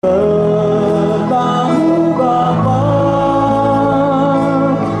Tentang-Mu Bapa,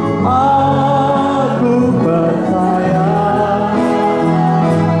 aku percaya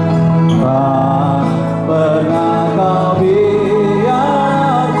tak pernah Kau biarkan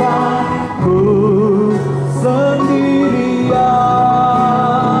ku sendirian.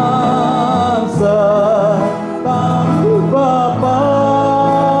 Tentang-Mu Bapa,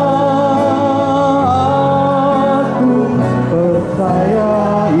 aku percaya.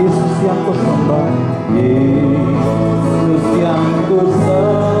 Yesus yang ku sembah, Yesus yang ku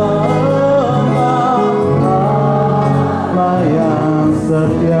sembah, Allah yang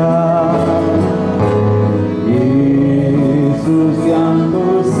setia. Yesus yang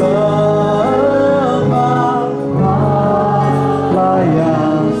ku sembah, Allah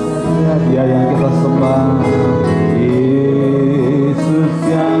yang setia. Dia yang kita sembah, Yesus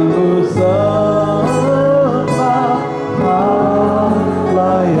yang ku sembah,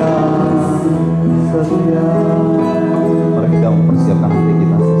 Allah yang setia. Mari kita mempersiapkan hati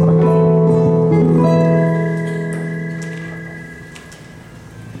kita seserahkan.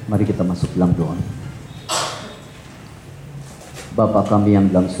 Mari kita masuk dalam doa. Bapa kami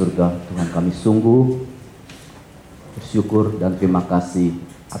yang dalam surga, Tuhan, kami sungguh bersyukur dan terima kasih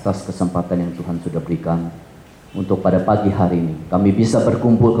atas kesempatan yang Tuhan sudah berikan untuk pada pagi hari ini kami bisa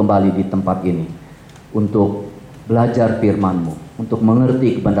berkumpul kembali di tempat ini untuk belajar firman-Mu, untuk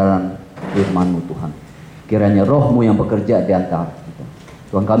mengerti kebenaran firman-Mu, Tuhan. Kiranya Roh-Mu yang bekerja di antara kita.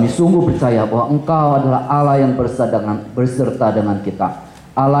 Tuhan, kami sungguh percaya bahwa Engkau adalah Allah yang berserta dengan kita,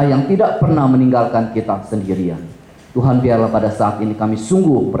 Allah yang tidak pernah meninggalkan kita sendirian. Tuhan, biarlah pada saat ini kami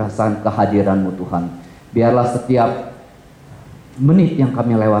sungguh merasakan kehadiran-Mu, Tuhan. Biarlah setiap menit yang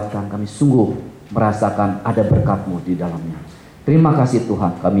kami lewatkan, kami sungguh merasakan ada berkat-Mu di dalamnya. Terima kasih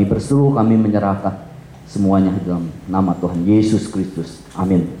Tuhan, kami berseru, kami menyerahkan semuanya dalam nama Tuhan Yesus Kristus.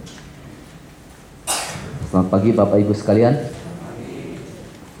 Amin. Selamat pagi Bapak Ibu sekalian.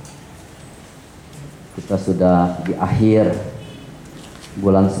 Kita sudah di akhir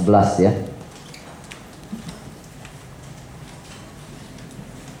bulan 11 ya.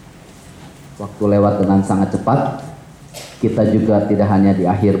 Waktu lewat dengan sangat cepat. Kita juga tidak hanya di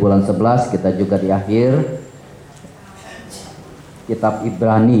akhir bulan 11, kita juga di akhir kitab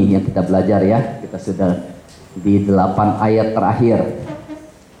Ibrani yang kita belajar ya. Kita sudah di 8 ayat terakhir.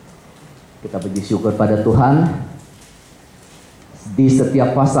 Kita puji syukur pada Tuhan. Di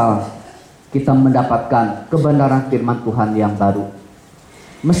setiap pasal kita mendapatkan kebenaran firman Tuhan yang baru.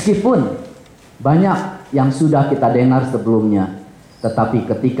 Meskipun banyak yang sudah kita dengar sebelumnya, tetapi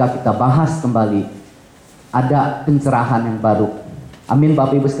ketika kita bahas kembali, ada pencerahan yang baru. Amin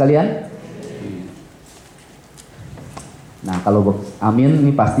Bapak Ibu sekalian. Nah kalau amin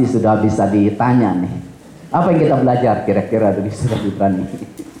ini pasti sudah bisa ditanya nih. Apa yang kita belajar kira-kira dari surat Ibrani?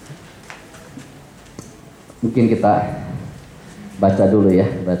 Mungkin kita baca dulu ya.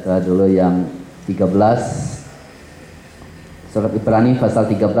 Baca dulu yang 13. Surat Ibrani pasal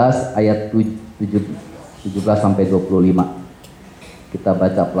 13 ayat 17 sampai 25. Kita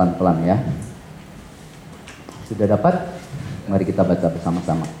baca pelan-pelan ya. Sudah dapat? Mari kita baca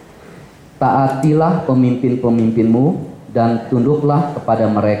bersama-sama. Taatilah pemimpin-pemimpinmu dan tunduklah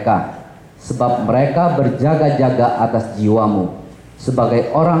kepada mereka, sebab mereka berjaga-jaga atas jiwamu, sebagai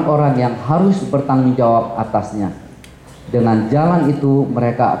orang-orang yang harus bertanggung jawab atasnya. Dengan jalan itu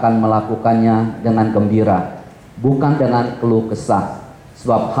mereka akan melakukannya dengan gembira, bukan dengan keluh kesah,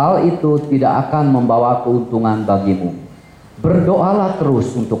 sebab hal itu tidak akan membawa keuntungan bagimu. Berdoalah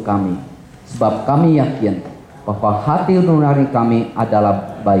terus untuk kami, sebab kami yakin bahwa hati nurani kami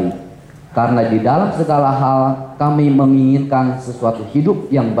adalah baik, karena di dalam segala hal kami menginginkan sesuatu hidup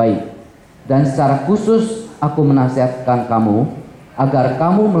yang baik. Dan secara khusus aku menasihatkan kamu agar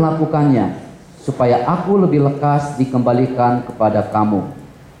kamu melakukannya, supaya aku lebih lekas dikembalikan kepada kamu.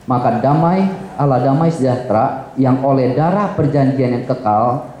 Maka damai, Allah damai sejahtera yang oleh darah perjanjian yang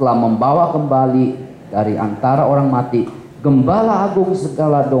kekal telah membawa kembali dari antara orang mati Gembala agung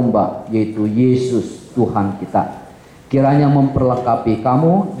segala domba, yaitu Yesus Tuhan kita. Kiranya memperlengkapi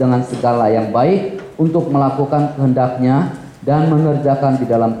kamu dengan segala yang baik untuk melakukan kehendak-Nya dan mengerjakan di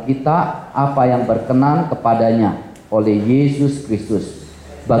dalam kita apa yang berkenan kepadanya oleh Yesus Kristus.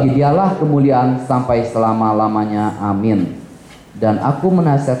 Bagi Dialah kemuliaan sampai selama-lamanya. Amin. Dan aku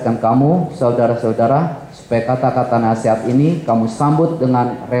menasihatkan kamu, saudara-saudara, supaya kata-kata nasihat ini kamu sambut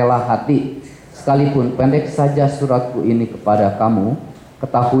dengan rela hati. Sekalipun pendek saja suratku ini kepada kamu,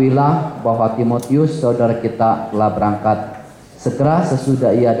 ketahuilah bahwa Timotius saudara kita telah berangkat. Segera sesudah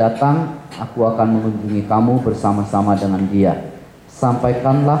ia datang, aku akan mengunjungi kamu bersama-sama dengan dia.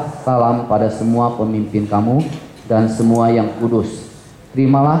 Sampaikanlah salam pada semua pemimpin kamu dan semua yang kudus.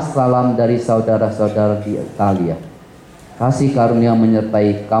 Terimalah salam dari saudara-saudara di Italia. Kasih karunia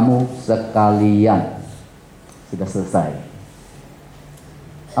menyertai kamu sekalian. Sudah selesai.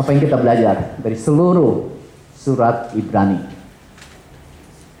 Apa yang kita belajar dari seluruh surat Ibrani?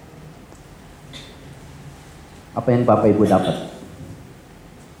 Apa yang Bapak Ibu dapat?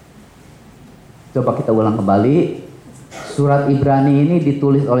 Coba kita ulang kembali. Surat Ibrani ini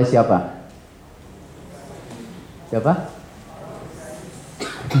ditulis oleh siapa? Siapa?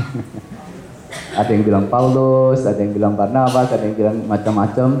 Ada yang bilang Paulus, ada yang bilang Barnabas, ada yang bilang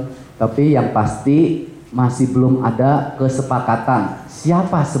macam-macam. Tapi yang pasti masih belum ada kesepakatan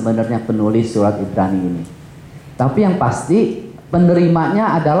siapa sebenarnya penulis surat Ibrani ini. Tapi yang pasti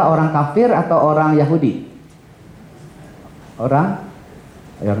penerimanya adalah orang kafir atau orang Yahudi? Orang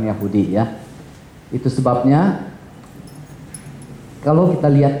Yahudi ya. Itu sebabnya kalau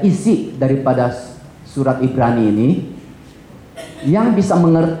kita lihat isi daripada surat Ibrani ini, yang bisa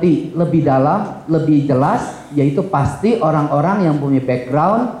mengerti lebih dalam, lebih jelas, yaitu pasti orang-orang yang punya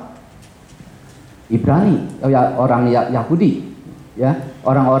background Ibrani, orang Yahudi, ya,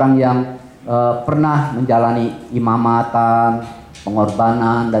 orang-orang yang pernah menjalani imamatan,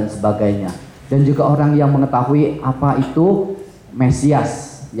 pengorbanan dan sebagainya, dan juga orang yang mengetahui apa itu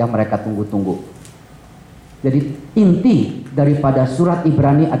Mesias yang mereka tunggu-tunggu. Jadi inti daripada surat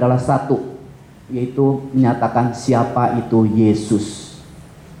Ibrani adalah satu, yaitu menyatakan siapa itu Yesus.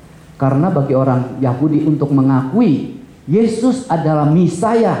 Karena bagi orang Yahudi untuk mengakui Yesus adalah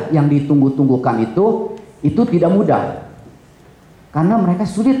Mesaya yang ditunggu-tunggukan itu tidak mudah. Karena mereka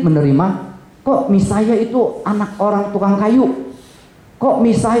sulit menerima, kok Mesaya itu anak orang tukang kayu? Kok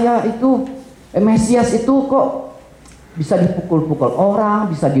Mesaya itu, Mesias itu kok bisa dipukul-pukul orang,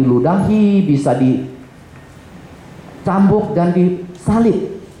 bisa diludahi, bisa dicambuk dan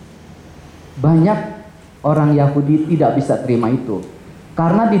disalib? Banyak orang Yahudi tidak bisa terima itu.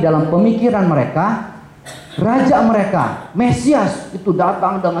 Karena di dalam pemikiran mereka, raja mereka, Mesias itu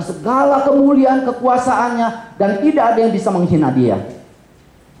datang dengan segala kemuliaan kekuasaannya dan tidak ada yang bisa menghina dia.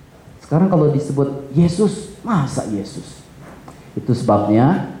 Sekarang kalau disebut Yesus, masa Yesus? Itu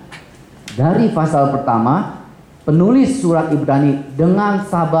sebabnya dari pasal pertama, penulis surat Ibrani dengan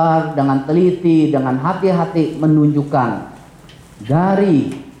sabar, dengan teliti, dengan hati-hati menunjukkan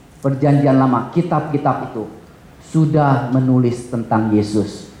dari Perjanjian Lama, kitab-kitab itu sudah menulis tentang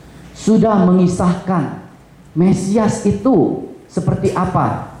Yesus, sudah mengisahkan Mesias itu seperti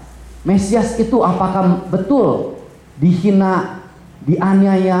apa. Mesias itu apakah betul dihina,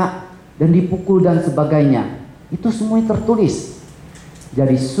 dianiaya, dan dipukul dan sebagainya. Itu semuanya tertulis.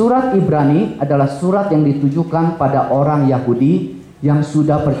 Jadi surat Ibrani adalah surat yang ditujukan pada orang Yahudi yang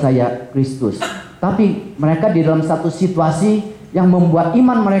sudah percaya Kristus. Tapi mereka di dalam satu situasi yang membuat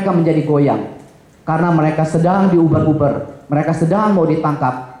iman mereka menjadi goyang. Karena mereka sedang diuber-uber, mereka sedang mau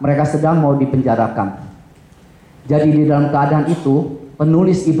ditangkap, mereka sedang mau dipenjarakan. Jadi di dalam keadaan itu,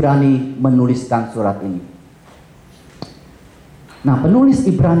 penulis Ibrani menuliskan surat ini. Nah, penulis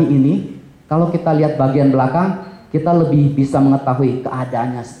Ibrani ini, kalau kita lihat bagian belakang, kita lebih bisa mengetahui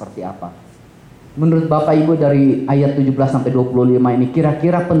keadaannya seperti apa. Menurut Bapak Ibu dari ayat 17 sampai 25 ini,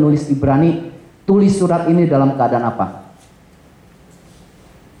 kira-kira penulis Ibrani tulis surat ini dalam keadaan apa?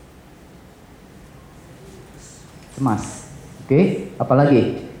 Cemas. Oke,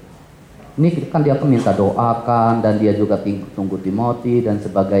 apalagi? Ini kan dia minta doakan dan dia juga tunggu Timothy dan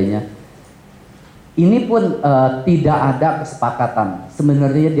sebagainya. Ini pun tidak ada kesepakatan.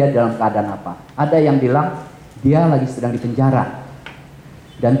 Sebenarnya dia dalam keadaan apa? Ada yang bilang dia lagi sedang dipenjara.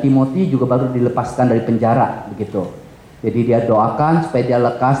 Dan Timothy juga baru dilepaskan dari penjara, begitu. Jadi dia doakan supaya dia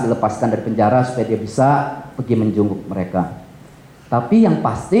lekas dilepaskan dari penjara supaya dia bisa pergi menjenguk mereka. Tapi yang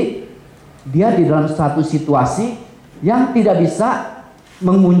pasti dia di dalam satu situasi yang tidak bisa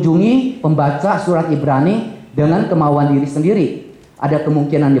mengunjungi pembaca surat Ibrani dengan kemauan diri sendiri. Ada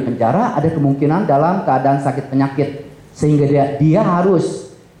kemungkinan di penjara, ada kemungkinan dalam keadaan sakit penyakit. Sehingga dia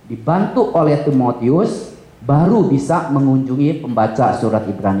harus dibantu oleh Timotius baru bisa mengunjungi pembaca surat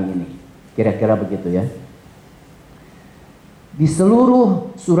Ibrani ini. Kira-kira begitu ya. Di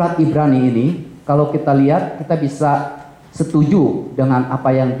seluruh surat Ibrani ini, kalau kita lihat, kita bisa setuju dengan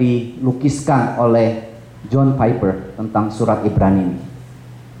apa yang dilukiskan oleh John Piper tentang surat Ibrani ini.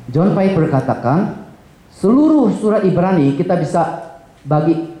 John Piper katakan, seluruh surat Ibrani kita bisa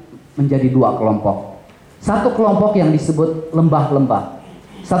bagi menjadi dua kelompok. Satu kelompok yang disebut lembah-lembah.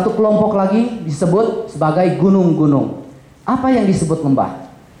 Satu kelompok lagi disebut sebagai gunung-gunung. Apa yang disebut lembah?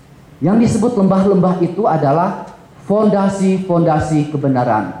 Yang disebut lembah-lembah itu adalah fondasi-fondasi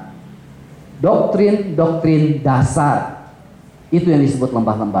kebenaran. Doktrin-doktrin dasar. Itu yang disebut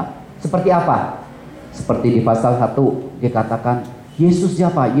lembah-lembah. Seperti apa? Seperti di pasal 1 dikatakan Yesus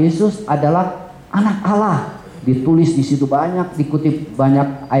siapa? Yesus adalah anak Allah. Ditulis di situ banyak, dikutip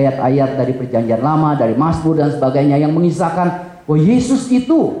banyak ayat-ayat dari Perjanjian Lama, dari Mazmur dan sebagainya yang mengisahkan bahwa Yesus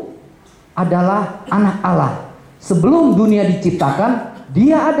itu adalah anak Allah. Sebelum dunia diciptakan,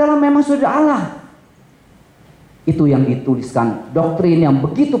 dia adalah memang sudah Allah. Itu yang dituliskan, doktrin yang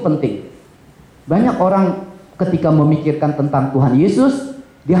begitu penting. Banyak orang ketika memikirkan tentang Tuhan Yesus,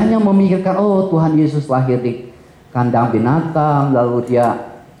 dia hanya memikirkan, oh Tuhan Yesus lahir di kandang binatang, lalu dia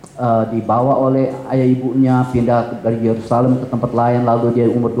dibawa oleh ayah ibunya, pindah dari Yerusalem ke tempat lain, lalu dia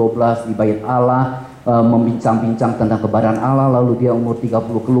umur 12 di bait Allah, membincang-bincang tentang keberadaan Allah, lalu dia umur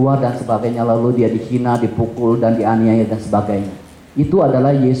 30 keluar dan sebagainya, lalu dia dihina, dipukul dan dianiaya dan sebagainya. Itu adalah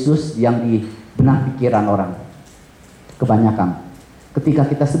Yesus yang di benak pikiran orang kebanyakan. Ketika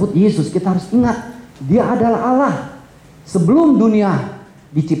kita sebut Yesus, kita harus ingat dia adalah Allah. Sebelum dunia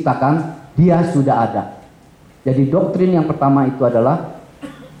diciptakan, dia sudah ada. Jadi doktrin yang pertama itu adalah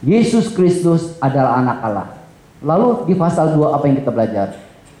Yesus Kristus adalah anak Allah. Lalu di pasal 2 apa yang kita belajar?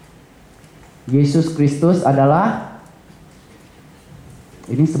 Yesus Kristus adalah,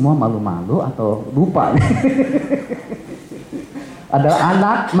 ini semua malu-malu atau lupa? Adalah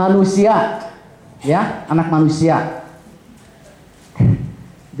anak manusia. Ya, anak manusia.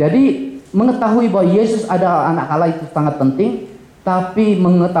 Jadi mengetahui bahwa Yesus adalah anak Allah itu sangat penting. Tapi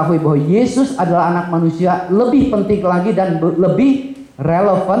mengetahui bahwa Yesus adalah anak manusia lebih penting lagi dan lebih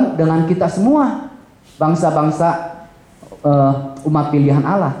relevan dengan kita semua, bangsa-bangsa umat pilihan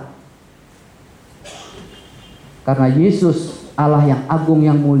Allah. Karena Yesus Allah yang agung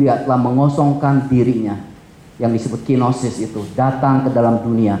yang mulia telah mengosongkan dirinya, yang disebut kenosis itu, datang ke dalam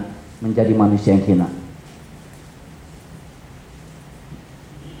dunia menjadi manusia yang hina.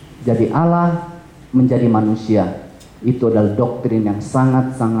 Jadi Allah menjadi manusia, itu adalah doktrin yang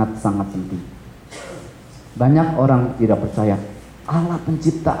sangat penting. Banyak orang tidak percaya Allah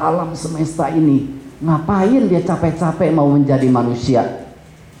pencipta alam semesta ini, ngapain dia capek-capek mau menjadi manusia.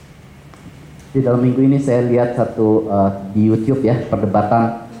 Di dalam minggu ini saya lihat satu di YouTube ya,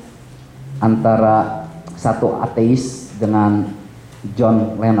 perdebatan antara satu ateis dengan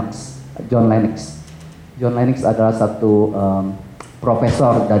John Lennox. John Lennox adalah satu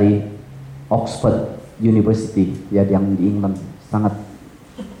profesor dari Oxford University, ya, yang di England, sangat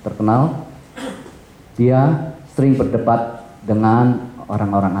terkenal. Dia sering berdebat dengan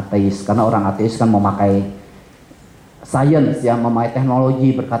orang-orang ateis, karena orang ateis kan memakai sains, ya, memakai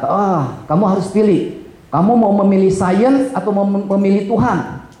teknologi, berkata, kamu harus pilih, kamu mau memilih sains atau mau memilih Tuhan,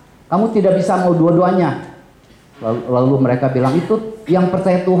 kamu tidak bisa mau dua-duanya. Lalu mereka bilang, itu yang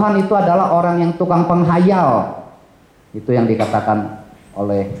percaya Tuhan itu adalah orang yang tukang penghayal. Itu yang dikatakan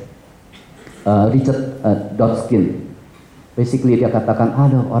oleh Richard Dawkins. Basically dia katakan,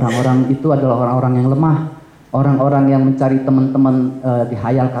 orang-orang itu adalah orang-orang yang lemah, orang-orang yang mencari teman-teman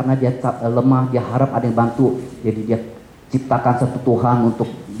dihayal karena dia lemah, dia harap ada yang bantu. Jadi dia ciptakan satu Tuhan untuk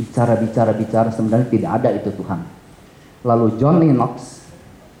bicara, sebenarnya tidak ada itu Tuhan. Lalu John Lennox,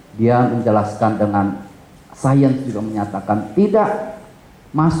 dia menjelaskan dengan sains juga menyatakan tidak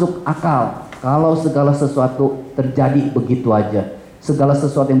masuk akal kalau segala sesuatu terjadi begitu aja. Segala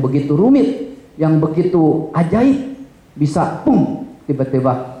sesuatu yang begitu rumit, yang begitu ajaib, bisa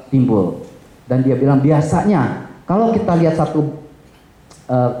tiba-tiba timbul. Dan dia bilang biasanya kalau kita lihat satu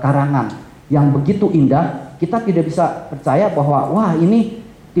karangan yang begitu indah, kita tidak bisa percaya bahwa wah ini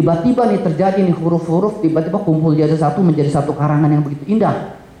tiba-tiba nih terjadi nih huruf-huruf tiba-tiba kumpul jadi satu menjadi satu karangan yang begitu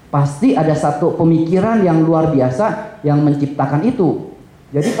indah. Pasti ada satu pemikiran yang luar biasa yang menciptakan itu.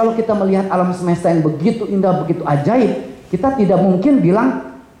 Jadi kalau kita melihat alam semesta yang begitu indah, begitu ajaib, kita tidak mungkin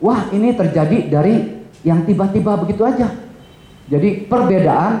bilang wah ini terjadi dari yang tiba-tiba begitu aja. Jadi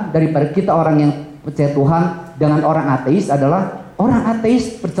perbedaan daripada kita orang yang percaya Tuhan dengan orang ateis adalah orang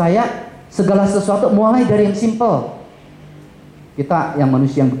ateis percaya segala sesuatu mulai dari yang simple. Kita yang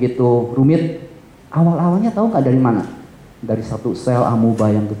manusia yang begitu rumit, awal-awalnya tahu nggak dari mana? Dari satu sel amuba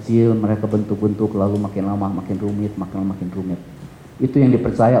yang kecil, mereka bentuk-bentuk, lalu makin lama makin rumit, makin rumit. Itu yang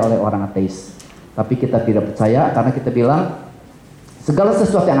dipercaya oleh orang ateis. Tapi kita tidak percaya karena kita bilang segala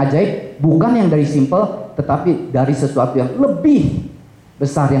sesuatu yang ajaib bukan yang dari simple, tetapi dari sesuatu yang lebih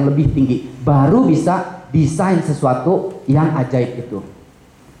besar, yang lebih tinggi, baru bisa desain sesuatu yang ajaib itu.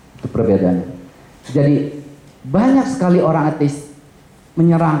 Itu perbedaannya. Jadi banyak sekali orang ateis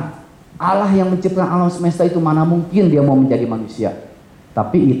menyerang Allah yang menciptakan alam semesta itu, mana mungkin dia mau menjadi manusia.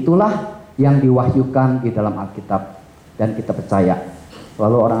 Tapi itulah yang diwahyukan di dalam Alkitab dan kita percaya.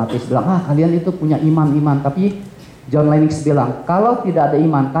 Lalu orang ateis bilang, kalian itu punya iman. Tapi John Lennox bilang, kalau tidak ada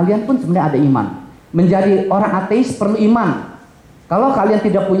iman, kalian pun sebenarnya ada iman. Menjadi orang ateis perlu iman. Kalau kalian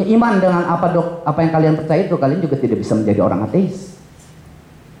tidak punya iman dengan apa yang kalian percaya itu, kalian juga tidak bisa menjadi orang ateis.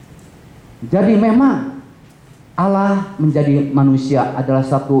 Jadi memang Allah menjadi manusia adalah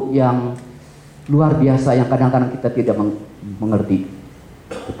satu yang luar biasa yang kadang-kadang kita tidak mengerti.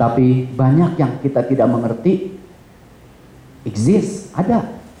 Tetapi banyak yang kita tidak mengerti exist, ada.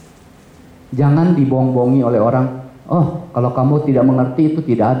 Jangan dibohong-bohongi oleh orang, oh kalau kamu tidak mengerti itu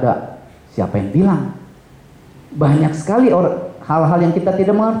tidak ada. Siapa yang bilang? Banyak sekali hal-hal yang kita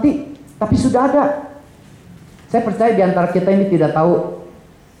tidak mengerti, tapi sudah ada. Saya percaya di antara kita ini tidak tahu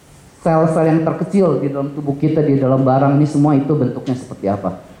sel-sel yang terkecil di dalam tubuh kita, di dalam barang ini semua itu bentuknya seperti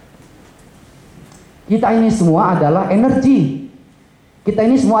apa. Kita ini semua adalah energi. Kita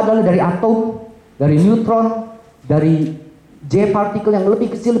ini semua adalah dari atom, dari neutron, dari J partikel yang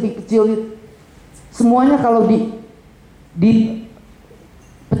lebih kecil. Semuanya kalau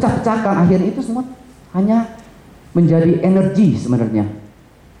dipecah-pecahkan akhirnya itu semua hanya menjadi energi sebenarnya.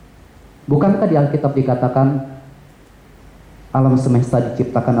 Bukankah di Alkitab dikatakan alam semesta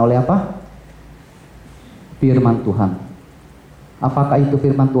diciptakan oleh apa? Firman Tuhan. Apakah itu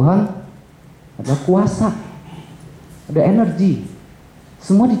firman Tuhan? Ada kuasa, ada energi.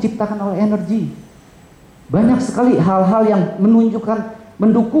 Semua diciptakan oleh energi. Banyak sekali hal-hal yang menunjukkan,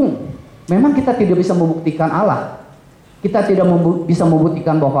 mendukung. Memang kita tidak bisa membuktikan Allah. Kita tidak bisa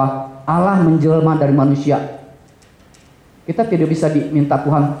membuktikan bahwa Allah menjelma dari manusia. Kita tidak bisa diminta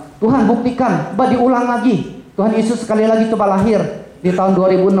Tuhan buktikan, coba diulang lagi. Tuhan Yesus sekali lagi coba lahir di tahun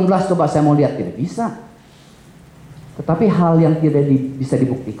 2016, coba saya mau lihat. Tidak bisa. Tetapi hal yang tidak bisa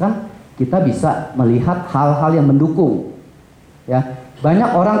dibuktikan, kita bisa melihat hal-hal yang mendukung. Ya,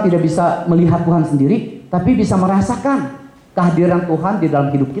 banyak orang tidak bisa melihat Tuhan sendiri, tapi bisa merasakan kehadiran Tuhan di dalam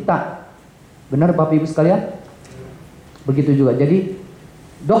hidup kita. Benar Bapak Ibu sekalian? Begitu juga. Jadi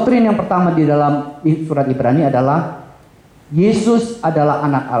doktrin yang pertama di dalam surat Ibrani adalah Yesus adalah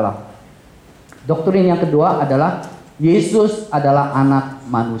anak Allah. Doktrin yang kedua adalah Yesus adalah anak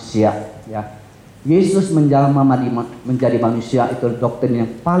manusia. Ya, Yesus menjelma menjadi manusia, itu doktrin yang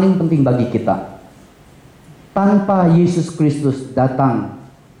paling penting bagi kita. Tanpa Yesus Kristus datang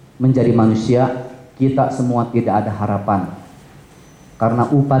menjadi manusia, kita semua tidak ada harapan. Karena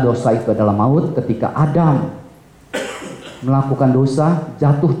upah dosa itu adalah maut. Ketika Adam melakukan dosa,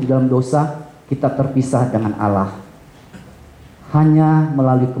 jatuh di dalam dosa, kita terpisah dengan Allah. Hanya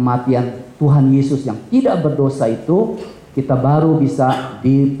melalui kematian Tuhan Yesus yang tidak berdosa itu, kita baru bisa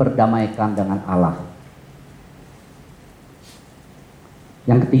diperdamaikan dengan Allah.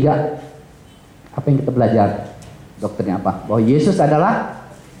 Yang ketiga, apa yang kita belajar? Doktrinnya apa? Bahwa Yesus adalah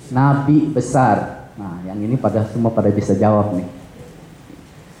nabi besar. Nah, yang ini semua pada bisa jawab nih.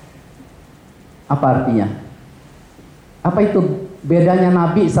 Apa artinya? Apa itu bedanya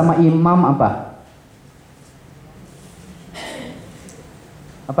nabi sama imam apa?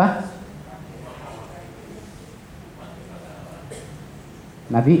 Apa?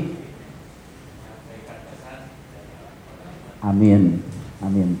 Nabi? Amin.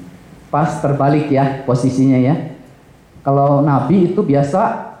 Amin. Pas terbalik ya posisinya ya. Kalau nabi itu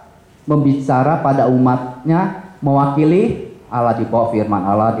biasa membicara pada umatnya, mewakili Allah, di bawah firman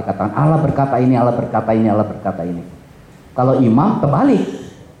Allah dikatakan Allah berkata ini, Allah berkata ini, Allah berkata ini. Kalau imam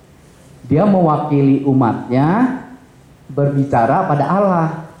terbalik, dia mewakili umatnya berbicara pada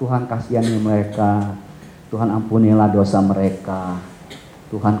Allah. Tuhan kasihani mereka, Tuhan ampunilah dosa mereka,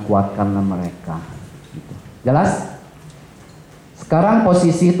 Tuhan kuatkanlah mereka. Gitu. Jelas? Sekarang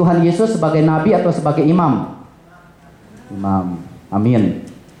posisi Tuhan Yesus sebagai nabi atau sebagai imam? Imam. Amin.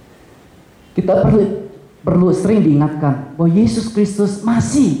 Kita perlu sering diingatkan bahwa Yesus Kristus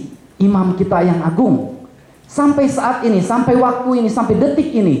masih imam kita yang agung. Sampai saat ini, sampai waktu ini, sampai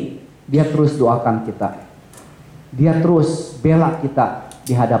detik ini, dia terus doakan kita. Dia terus bela kita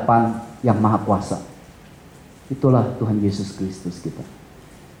di hadapan yang maha kuasa. Itulah Tuhan Yesus Kristus kita.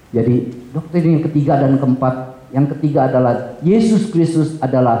 Jadi doktrin yang ketiga dan keempat. Yang ketiga adalah Yesus Kristus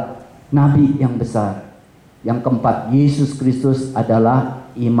adalah nabi yang besar. Yang keempat, Yesus Kristus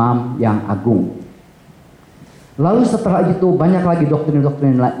adalah imam yang agung. Lalu setelah itu banyak lagi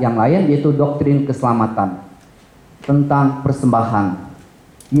doktrin-doktrin yang lain, yaitu doktrin keselamatan. Tentang persembahan.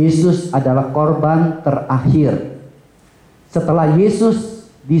 Yesus adalah korban terakhir. Setelah Yesus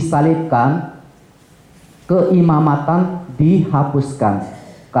disalibkan, keimamatan dihapuskan.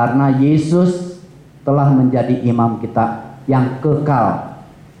 Karena Yesus telah menjadi imam kita yang kekal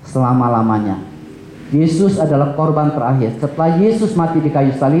selama-lamanya. Yesus adalah korban terakhir. Setelah Yesus mati di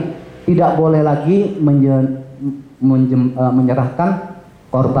kayu salib, tidak boleh lagi menyerahkan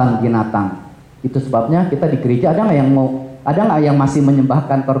korban binatang. Itu sebabnya kita di gereja ada nggak yang masih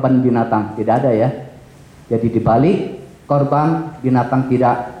menyembahkan korban binatang? Tidak ada ya. Jadi dibalik, korban binatang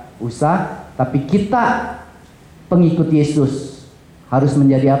tidak usah, tapi kita pengikut Yesus harus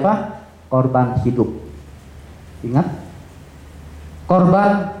menjadi apa? korban hidup. Ingat?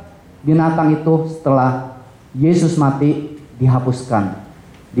 Korban binatang itu setelah Yesus mati dihapuskan,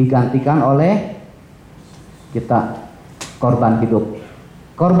 digantikan oleh kita, korban hidup.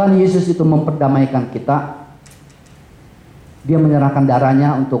 Korban Yesus itu memperdamaikan kita. Dia menyerahkan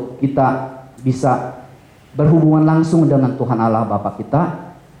darahnya untuk kita bisa berhubungan langsung dengan Tuhan Allah Bapa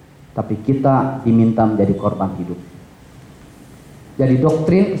kita, tapi kita diminta menjadi korban hidup. Jadi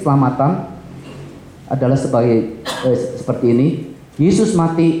doktrin keselamatan adalah seperti ini. Yesus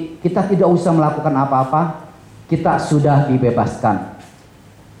mati, kita tidak usah melakukan apa-apa, kita sudah dibebaskan.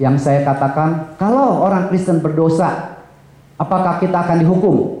 Yang saya katakan, kalau orang Kristen berdosa, apakah kita akan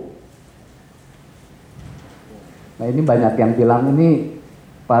dihukum? Nah, ini banyak yang bilang, ini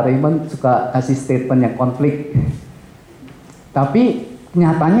Pak Raymond suka kasih statement yang konflik. Tapi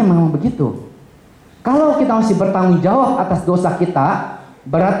kenyataannya memang begitu. Kalau kita masih bertanggung jawab atas dosa kita,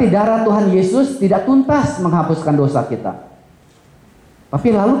 berarti darah Tuhan Yesus tidak tuntas menghapuskan dosa kita. Tapi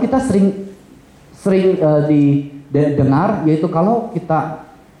lalu kita sering didengar, yaitu kalau kita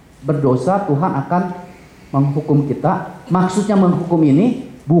berdosa Tuhan akan menghukum kita. Maksudnya menghukum ini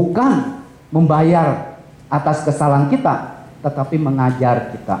bukan membayar atas kesalahan kita, tetapi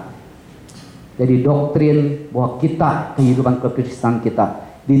mengajar kita. Jadi doktrin bahwa kita, kehidupan kekristenan kita,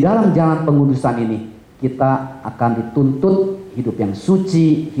 di dalam jalan pengudusan ini, kita akan dituntut hidup yang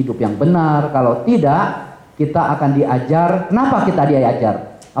suci, hidup yang benar. Kalau tidak, kita akan diajar. Kenapa kita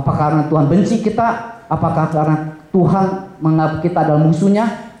diajar? Apa karena Tuhan benci kita? Apakah karena Tuhan menganggap kita adalah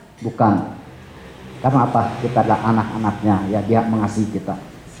musuhnya? Bukan. Karena apa? Kita adalah anak-anaknya, ya, Dia mengasihi kita.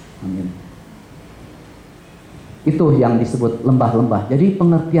 Amin. Itu yang disebut lembah-lembah. Jadi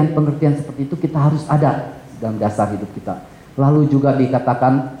pengertian-pengertian seperti itu kita harus ada dalam dasar hidup kita. Lalu juga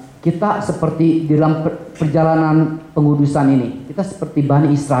dikatakan kita seperti di dalam perjalanan pengudusan ini, kita seperti Bani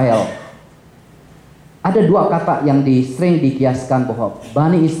Israel. Ada dua kata yang sering dikiaskan bahwa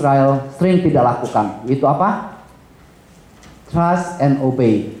Bani Israel sering tidak lakukan, yaitu apa? Trust and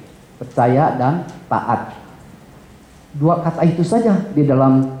obey, percaya dan taat. Dua kata itu saja di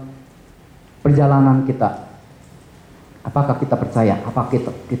dalam perjalanan kita. Apakah kita percaya? Apakah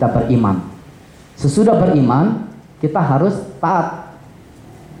kita beriman? Sesudah beriman, kita harus taat.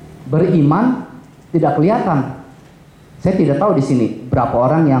 Beriman tidak kelihatan. Saya tidak tahu di sini berapa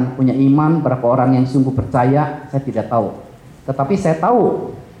orang yang punya iman, berapa orang yang sungguh percaya, saya tidak tahu. Tetapi saya tahu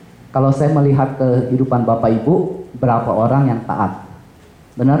kalau saya melihat kehidupan Bapak Ibu, berapa orang yang taat.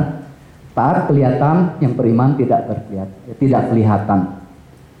 Benar? Taat kelihatan, yang beriman tidak kelihatan.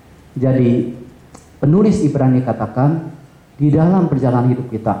 Jadi penulis Ibrani katakan, di dalam perjalanan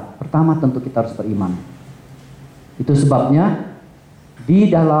hidup kita, pertama tentu kita harus beriman. Itu sebabnya di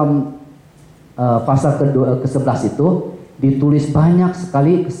dalam pasal ke-11 itu ditulis banyak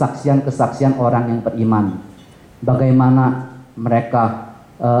sekali kesaksian-kesaksian orang yang beriman. Bagaimana mereka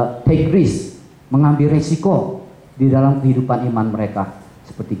take risk, mengambil risiko di dalam kehidupan iman mereka.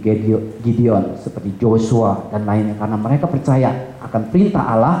 Seperti Gideon, seperti Joshua dan lainnya. Karena mereka percaya akan perintah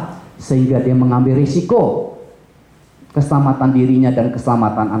Allah, sehingga dia mengambil risiko keselamatan dirinya dan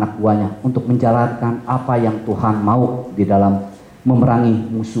keselamatan anak buahnya untuk menjalankan apa yang Tuhan mau di dalam memerangi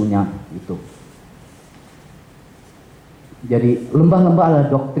musuhnya itu. Jadi lembah-lembah adalah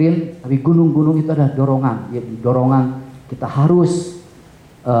doktrin, tapi gunung-gunung itu adalah dorongan. Ya, dorongan kita harus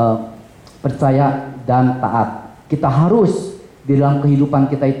percaya dan taat. Kita harus di dalam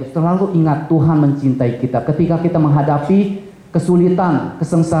kehidupan kita itu selalu ingat Tuhan mencintai kita. Ketika kita menghadapi kesulitan,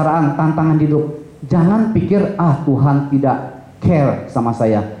 kesengsaraan, tantangan hidup, jangan pikir Tuhan tidak care sama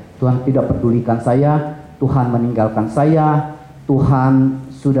saya, Tuhan tidak pedulikan saya, Tuhan meninggalkan saya, Tuhan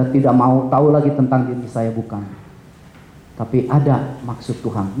sudah tidak mau tahu lagi tentang diri saya. Bukan. Tapi ada maksud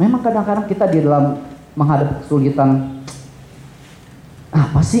Tuhan. Memang kadang-kadang kita di dalam menghadapi kesulitan,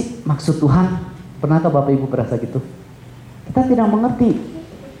 apa sih maksud Tuhan? Pernahkah Bapak Ibu berasa gitu? Kita tidak mengerti.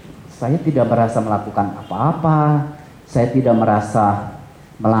 Saya tidak merasa melakukan apa-apa, saya tidak merasa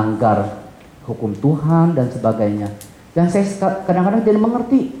melanggar hukum Tuhan dan sebagainya. Dan saya kadang-kadang tidak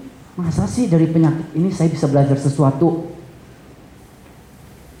mengerti, masa sih dari penyakit ini saya bisa belajar sesuatu?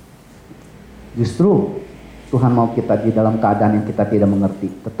 Justru Tuhan mau kita di dalam keadaan yang kita tidak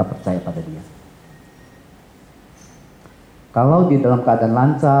mengerti, tetap percaya pada Dia. Kalau di dalam keadaan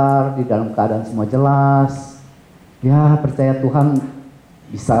lancar, di dalam keadaan semua jelas, ya percaya Tuhan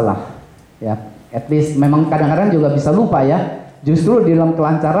bisalah. Ya, at least memang kadang-kadang juga bisa lupa ya. Justru di dalam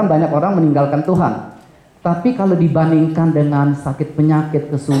kelancaran banyak orang meninggalkan Tuhan. Tapi kalau dibandingkan dengan sakit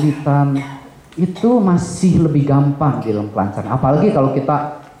penyakit, kesulitan, itu masih lebih gampang di dalam kelancaran. Apalagi kalau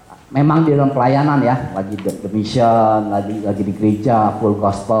kita memang di dalam pelayanan ya, lagi the mission, lagi di gereja, full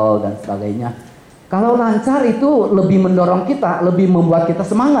gospel dan sebagainya. Kalau lancar itu lebih mendorong kita, lebih membuat kita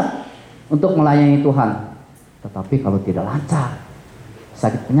semangat untuk melayani Tuhan. Tetapi kalau tidak lancar,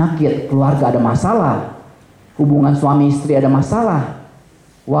 sakit penyakit, keluarga ada masalah, hubungan suami istri ada masalah,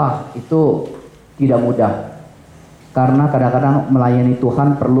 wah itu tidak mudah. Karena kadang-kadang melayani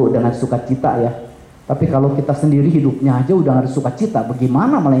Tuhan perlu dengan sukacita ya. Tapi kalau kita sendiri hidupnya aja udah gak ada sukacita,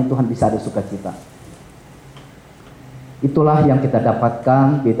 bagaimana melayani Tuhan bisa ada sukacita? Itulah yang kita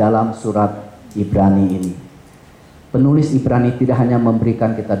dapatkan di dalam surat Ibrani ini. Penulis Ibrani tidak hanya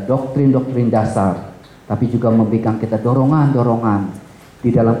memberikan kita doktrin-doktrin dasar, tapi juga memberikan kita dorongan-dorongan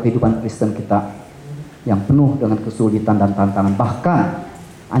di dalam kehidupan Kristen kita yang penuh dengan kesulitan dan tantangan, bahkan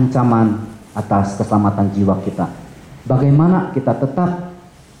ancaman atas keselamatan jiwa kita. Bagaimana kita tetap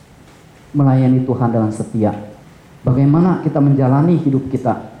melayani Tuhan dengan setia, bagaimana kita menjalani hidup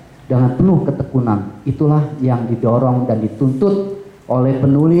kita dengan penuh ketekunan. Itulah yang didorong dan dituntut oleh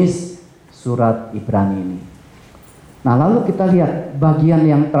penulis surat Ibrani ini. Nah, lalu kita lihat bagian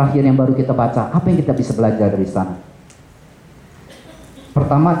yang terakhir yang baru kita baca. Apa yang kita bisa belajar dari sana?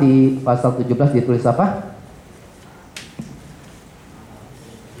 Pertama di pasal 17 ditulis apa?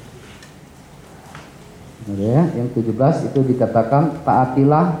 Ya, yang 17 itu dikatakan,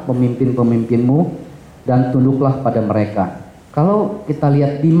 taatilah pemimpin-pemimpinmu dan tunduklah pada mereka. Kalau kita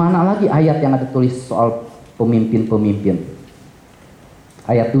lihat di mana lagi ayat yang ada tulis soal pemimpin-pemimpin?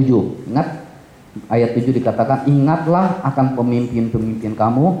 Ayat 7, ingat? Ayat 7 dikatakan, ingatlah akan pemimpin-pemimpin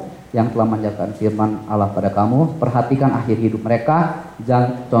kamu yang telah mengajarkan firman Allah pada kamu, perhatikan akhir hidup mereka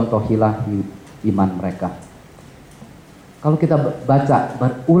dan contohilah iman mereka. Kalau kita baca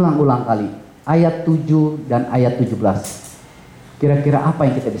berulang-ulang kali ayat 7 dan ayat 17, kira-kira apa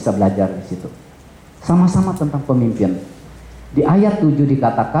yang kita bisa belajar di situ? Sama-sama tentang pemimpin. Di ayat 7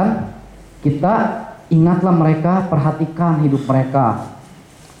 dikatakan, kita ingatlah mereka, perhatikan hidup mereka,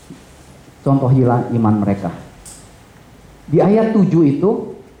 contohilah iman mereka. Di ayat 7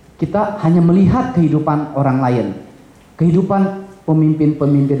 itu kita hanya melihat kehidupan orang lain, kehidupan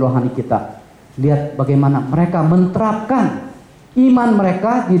pemimpin-pemimpin rohani kita. Lihat bagaimana mereka menerapkan iman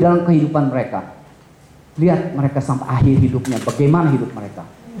mereka di dalam kehidupan mereka. Lihat mereka sampai akhir hidupnya, bagaimana hidup mereka.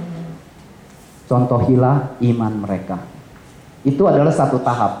 Contohilah iman mereka. Itu adalah satu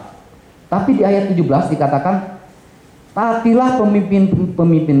tahap. Tapi di ayat 17 dikatakan, taatilah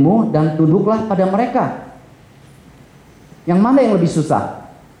pemimpin-pemimpinmu dan tunduklah pada mereka. Yang mana yang lebih susah?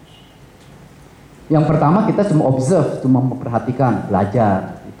 Yang pertama kita cuma observe, cuma memperhatikan,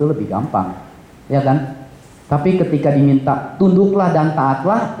 belajar. Itu lebih gampang, ya kan? Tapi ketika diminta tunduklah dan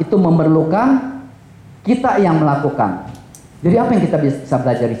taatlah, itu memerlukan kita yang melakukan. Jadi apa yang kita bisa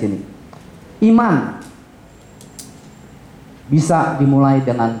belajar di sini? Iman bisa dimulai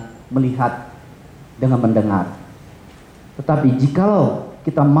dengan melihat, dengan mendengar. Tetapi jikalau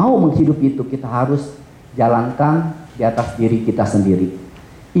kita mau menghidupi itu, kita harus jalankan di atas diri kita sendiri.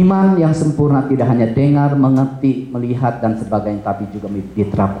 Iman yang sempurna tidak hanya dengar, mengerti, melihat dan sebagainya, tapi juga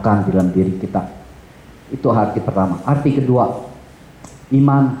diterapkan di dalam diri kita. Itu arti pertama. Arti kedua,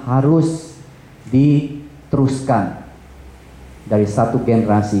 iman harus diteruskan dari satu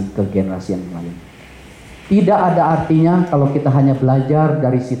generasi ke generasi yang lain. Tidak ada artinya kalau kita hanya belajar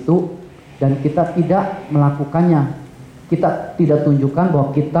dari situ dan kita tidak melakukannya. Kita tidak tunjukkan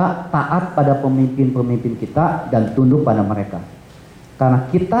bahwa kita taat pada pemimpin-pemimpin kita dan tunduk pada mereka. Karena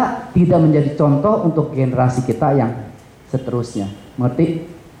kita tidak menjadi contoh untuk generasi kita yang seterusnya. Mengerti?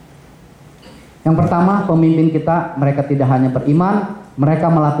 Yang pertama, pemimpin kita, mereka tidak hanya beriman,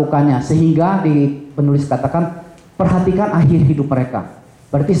 mereka melakukannya. Sehingga di penulis katakan, perhatikan akhir hidup mereka.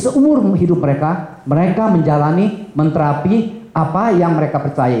 Berarti seumur hidup mereka, mereka menjalani, menterapi apa yang mereka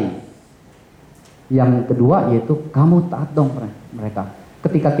percayai. Yang kedua yaitu kamu taat dong mereka.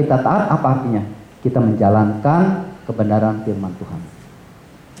 Ketika kita taat, apa artinya? Kita menjalankan kebenaran firman Tuhan.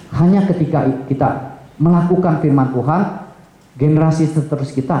 Hanya ketika kita melakukan firman Tuhan, generasi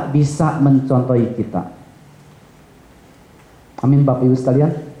seterus kita bisa mencontohi kita. Amin Bapak Ibu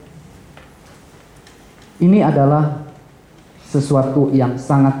sekalian. Ini adalah sesuatu yang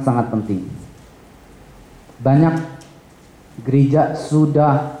sangat-sangat penting. Banyak gereja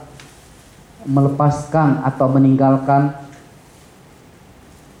sudah melepaskan atau meninggalkan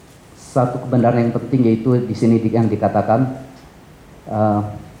satu kebenaran yang penting, yaitu di sini yang dikatakan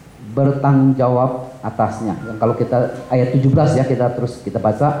bertanggung jawab atasnya. Yang kalau kita ayat 17 ya, kita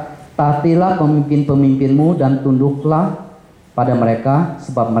baca, taatilah pemimpin-pemimpinmu dan tunduklah pada mereka,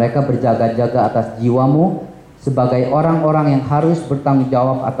 sebab mereka berjaga-jaga atas jiwamu sebagai orang-orang yang harus bertanggung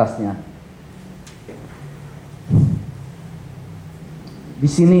jawab atasnya. Di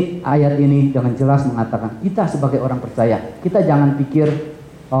sini ayat ini dengan jelas mengatakan kita sebagai orang percaya, kita jangan pikir,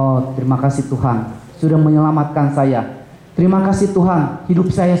 oh terima kasih Tuhan sudah menyelamatkan saya, terima kasih Tuhan hidup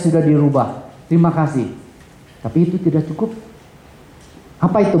saya sudah dirubah, terima kasih. Tapi itu tidak cukup.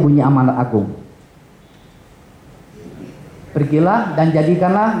 Apa itu bunyi amanat agung? Pergilah dan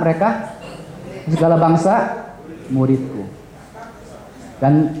jadikanlah mereka segala bangsa muridku.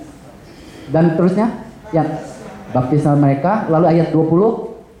 Dan terusnya yang baptislah mereka, lalu ayat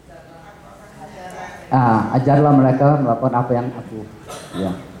 20, ajarlah mereka melakukan apa yang aku.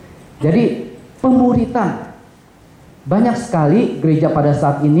 Ya. Jadi pemuritan, banyak sekali gereja pada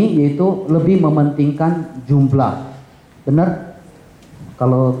saat ini yaitu lebih mementingkan jumlah. Benar?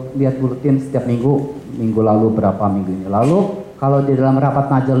 Kalau lihat buletin setiap minggu lalu berapa minggu ini lalu, kalau di dalam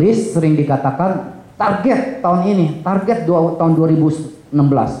rapat majelis sering dikatakan target tahun ini, target tahun 2016.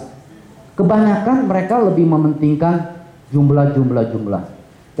 Kebanyakan mereka lebih mementingkan jumlah.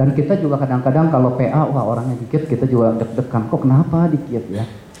 Dan kita juga kadang-kadang kalau PA, wah orangnya dikit, kita juga deg-degan, kok kenapa dikit ya.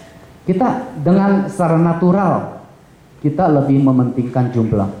 Kita dengan secara natural, kita lebih mementingkan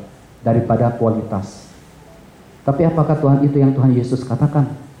jumlah daripada kualitas. Tapi apakah Tuhan itu yang Tuhan Yesus katakan?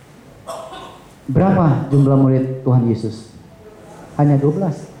 Berapa jumlah murid Tuhan Yesus? Hanya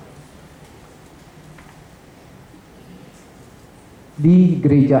 12. Di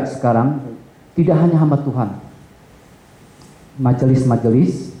gereja sekarang tidak hanya hamba Tuhan,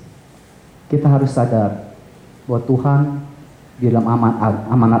 majelis-majelis, kita harus sadar bahwa Tuhan di dalam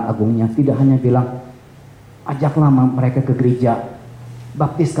amanat agungnya tidak hanya bilang ajaklah mereka ke gereja,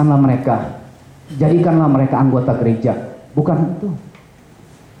 baptiskanlah mereka, jadikanlah mereka anggota gereja. Bukan itu.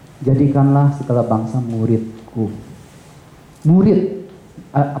 Jadikanlah segala bangsa muridku. Murid,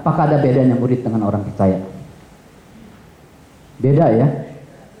 apakah ada bedanya murid dengan orang percaya? Beda ya.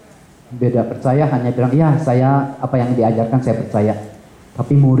 Beda. Percaya hanya bilang, ya saya apa yang diajarkan saya percaya.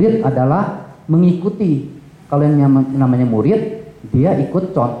 Tapi murid adalah mengikuti. Kalau yang namanya murid, dia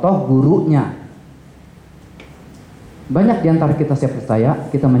ikut contoh gurunya. Banyak di antara kita, saya percaya,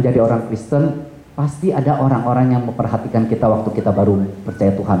 kita menjadi orang Kristen, pasti ada orang-orang yang memperhatikan kita waktu kita baru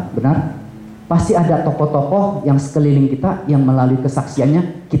percaya Tuhan. Benar? Pasti ada tokoh-tokoh yang sekeliling kita yang melalui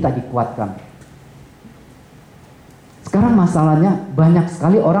kesaksiannya kita dikuatkan. Sekarang masalahnya banyak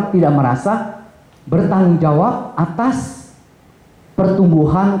sekali orang tidak merasa bertanggung jawab atas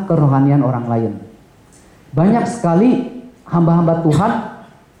pertumbuhan kerohanian orang lain. Banyak sekali hamba-hamba Tuhan,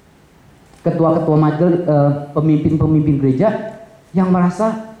 ketua-ketua majelis, pemimpin-pemimpin gereja yang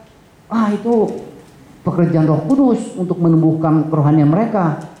merasa itu pekerjaan Roh Kudus untuk menumbuhkan kerohanian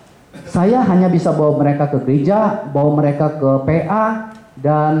mereka. Saya hanya bisa bawa mereka ke gereja, bawa mereka ke PA,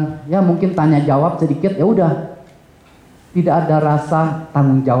 dan ya mungkin tanya jawab sedikit, ya udah. Tidak ada rasa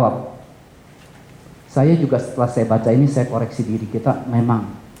tanggung jawab. Saya juga setelah saya baca ini, saya koreksi diri kita,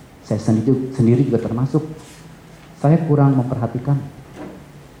 memang saya sendiri juga termasuk. Saya kurang memperhatikan.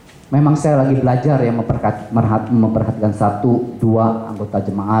 Memang saya lagi belajar ya memperhatikan 1-2 anggota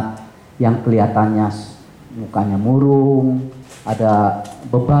jemaat yang kelihatannya mukanya murung, ada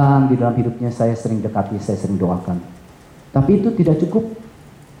beban di dalam hidupnya, saya sering dekati, saya sering doakan. Tapi itu tidak cukup.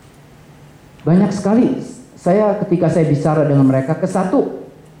 Banyak sekali ketika saya bicara dengan mereka,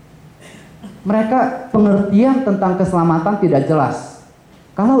 mereka pengertian tentang keselamatan tidak jelas.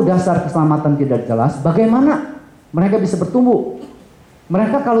 Kalau dasar keselamatan tidak jelas, bagaimana mereka bisa bertumbuh?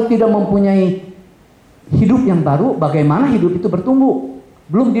 Mereka kalau tidak mempunyai hidup yang baru, bagaimana hidup itu bertumbuh?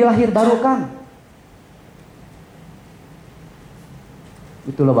 Belum dilahir barukan.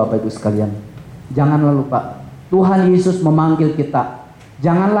 Itulah Bapak Ibu sekalian. Janganlah lupa, Tuhan Yesus memanggil kita.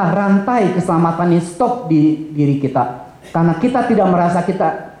 Janganlah rantai keselamatan ini stop di diri kita. Karena kita tidak merasa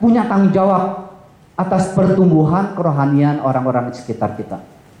kita punya tanggung jawab atas pertumbuhan kerohanian orang-orang di sekitar kita.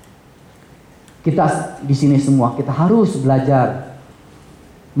 Kita di sini semua, kita harus belajar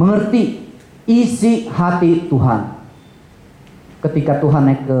mengerti isi hati Tuhan. Ketika Tuhan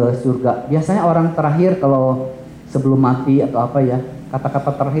naik ke surga, biasanya orang terakhir kalau sebelum mati atau apa ya,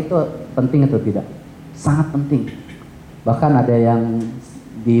 kata-kata terakhir itu penting atau tidak? Sangat penting. Bahkan ada yang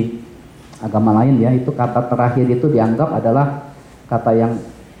di agama lain ya, itu kata terakhir itu dianggap adalah kata yang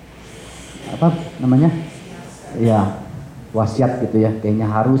ya wasiat gitu ya, kayaknya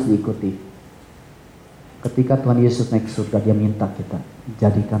harus diikuti. Ketika Tuhan Yesus naik ke surga, dia minta kita,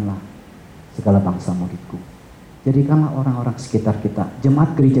 jadikanlah segala bangsa muridku. Jadikanlah orang-orang sekitar kita,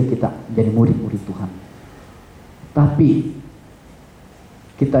 jemaat gereja kita jadi murid-murid Tuhan. Tapi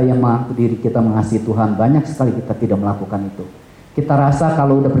kita yang mengaku diri kita mengasihi Tuhan, banyak sekali kita tidak melakukan itu. Kita rasa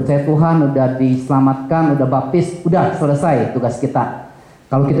kalau udah percaya Tuhan, udah diselamatkan, udah baptis, udah selesai tugas kita.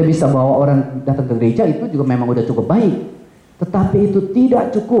 Kalau kita bisa bawa orang datang ke gereja, itu juga memang udah cukup baik. Tetapi itu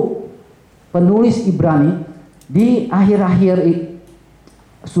tidak cukup. Penulis Ibrani di akhir-akhir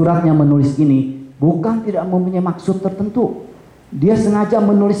suratnya menulis ini bukan tidak mempunyai maksud tertentu. Dia sengaja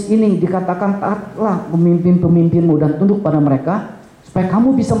menulis ini, dikatakan taatlah pemimpin-pemimpinmu dan tunduk pada mereka, supaya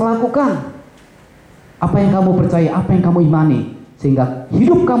kamu bisa melakukan apa yang kamu percaya, apa yang kamu imani, sehingga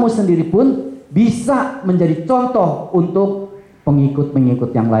hidup kamu sendiri pun bisa menjadi contoh untuk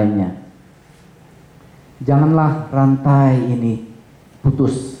pengikut-pengikut yang lainnya. Janganlah rantai ini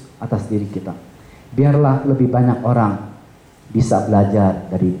putus atas diri kita. Biarlah lebih banyak orang bisa belajar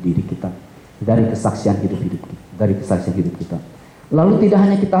dari diri kita, dari kesaksian hidup kita. Lalu tidak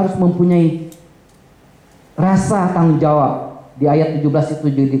hanya kita harus mempunyai rasa tanggung jawab. Di ayat 17 itu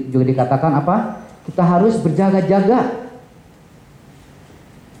juga dikatakan apa? Kita harus berjaga-jaga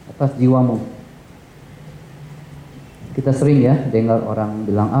atas jiwamu. Kita sering ya dengar orang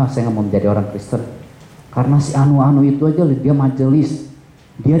bilang, saya nggak mau menjadi orang Kristen karena si anu itu aja dia majelis,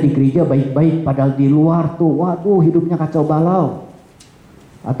 dia di gereja baik-baik, padahal di luar tuh, waduh hidupnya kacau balau.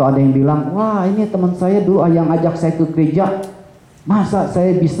 Atau ada yang bilang, wah ini teman saya dulu yang ajak saya ke gereja, masa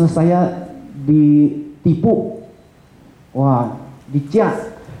saya bisnis saya ditipu, wah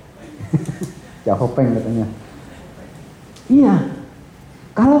dicak, jahopeng katanya. Iya,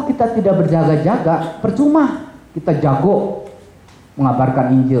 kalau kita tidak berjaga-jaga, percuma kita jago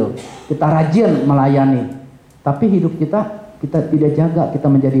mengabarkan Injil, kita rajin melayani, tapi hidup kita tidak jaga,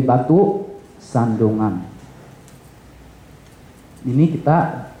 kita menjadi batu sandungan. Ini kita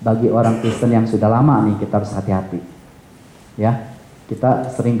bagi orang Kristen yang sudah lama nih, kita harus hati-hati. Ya,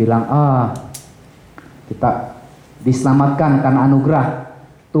 kita sering bilang, kita diselamatkan karena anugerah.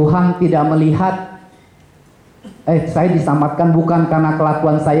 Tuhan tidak melihat, saya diselamatkan bukan karena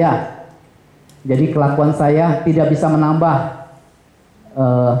kelakuan saya. Jadi kelakuan saya tidak bisa menambah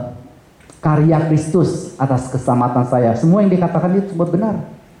karya Kristus atas keselamatan saya. Semua yang dikatakan itu semua benar.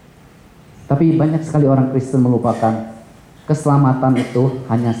 Tapi banyak sekali orang Kristen melupakan keselamatan itu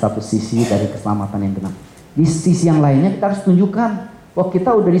hanya satu sisi dari keselamatan yang benar. Di sisi yang lainnya kita harus tunjukkan bahwa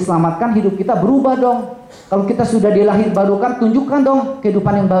kita udah diselamatkan, hidup kita berubah dong. Kalau kita sudah dilahirbarukan, tunjukkan dong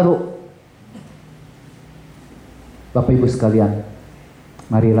kehidupan yang baru. Bapak Ibu sekalian,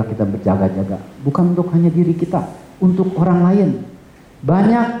 marilah kita berjaga-jaga. Bukan untuk hanya diri kita, untuk orang lain.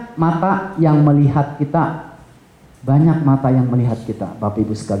 Banyak mata yang melihat kita. Banyak mata yang melihat kita, Bapak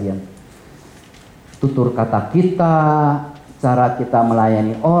Ibu sekalian. Tutur kata kita, cara kita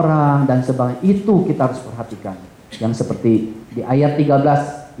melayani orang, dan sebagainya, itu kita harus perhatikan. Yang seperti di ayat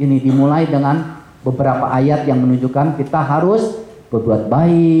 13 ini dimulai dengan beberapa ayat yang menunjukkan kita harus berbuat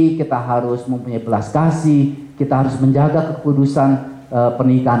baik, kita harus mempunyai belas kasih, kita harus menjaga kekudusan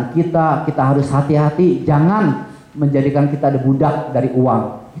pernikahan kita harus hati-hati, jangan menjadikan kita ada budak dari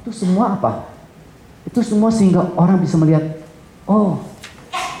uang. Itu semua apa? Itu semua sehingga orang bisa melihat,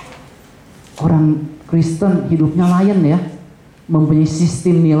 orang Kristen hidupnya lain ya, mempunyai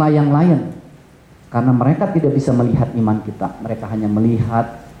sistem nilai yang lain. Karena mereka tidak bisa melihat iman kita, mereka hanya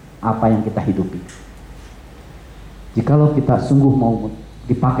melihat apa yang kita hidupi. Jikalau kita sungguh mau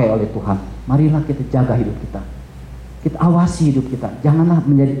dipakai oleh Tuhan, marilah kita jaga hidup kita. Kita awasi hidup kita, janganlah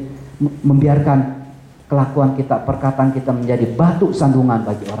membiarkan kelakuan kita, perkataan kita menjadi batu sandungan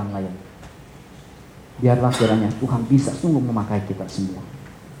bagi orang lain. Biarlah kiranya Tuhan bisa sungguh memakai kita semua.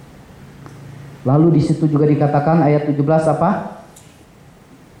 Lalu di situ juga dikatakan ayat 17 apa?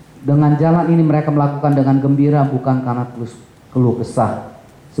 Dengan jalan ini mereka melakukan dengan gembira, bukan karena keluh kesah,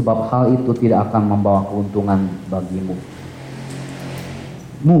 sebab hal itu tidak akan membawa keuntungan bagimu.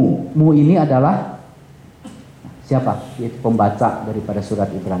 Mu ini adalah siapa? Yaitu pembaca daripada surat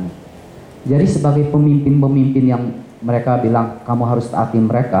Ibrani. Jadi sebagai pemimpin-pemimpin yang mereka bilang kamu harus taati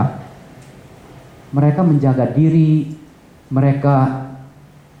mereka, mereka menjaga diri, mereka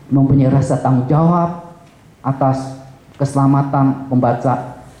mempunyai rasa tanggung jawab atas keselamatan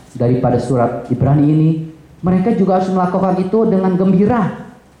pembaca daripada surat Ibrani ini. Mereka juga harus melakukan itu dengan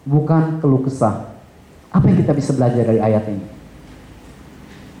gembira, bukan keluh kesah. Apa yang kita bisa belajar dari ayat ini?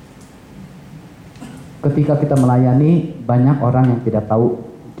 Ketika kita melayani, banyak orang yang tidak tahu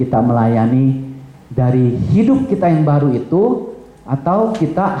kita melayani dari hidup kita yang baru itu, atau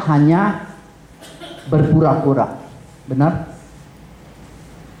kita hanya berpura-pura. Benar?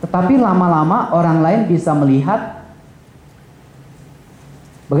 Tetapi lama-lama orang lain bisa melihat.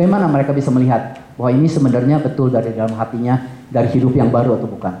 Bagaimana mereka bisa melihat bahwa ini sebenarnya betul dari dalam hatinya, dari hidup yang baru atau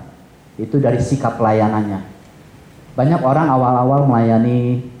bukan? Itu dari sikap pelayanannya. Banyak orang awal-awal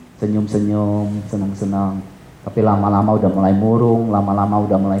melayani senyum-senyum, senang-senang, tapi lama-lama udah mulai murung, lama-lama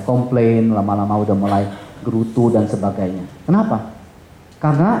udah mulai komplain, lama-lama udah mulai gerutu dan sebagainya. Kenapa?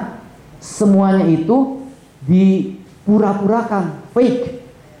 Karena semuanya itu pura-purakan, fake.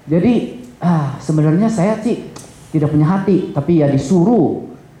 Jadi sebenarnya saya sih tidak punya hati, tapi ya disuruh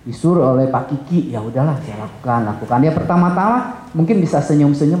oleh Pak Kiki, ya udahlah saya lakukan. Ya pertama-tama mungkin bisa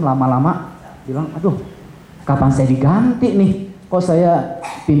senyum-senyum, lama-lama bilang, aduh kapan saya diganti nih, kok saya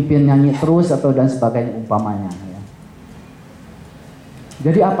pimpin nyanyi terus atau dan sebagainya umpamanya. Ya.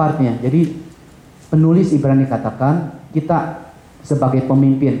 Jadi apa artinya? Jadi penulis Ibrani katakan kita sebagai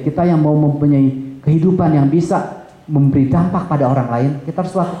pemimpin, kita yang mau mempunyai kehidupan yang bisa memberi dampak pada orang lain, kita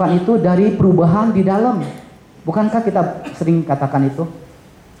harus lakukan itu dari perubahan di dalam. Bukankah kita sering katakan itu?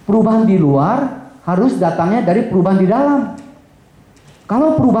 Perubahan di luar harus datangnya dari perubahan di dalam.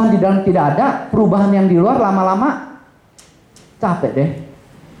 Kalau perubahan di dalam tidak ada, perubahan yang di luar lama-lama capek deh.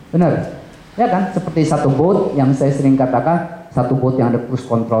 Benar? Ya kan? Seperti satu boat yang saya sering katakan, satu boat yang ada cruise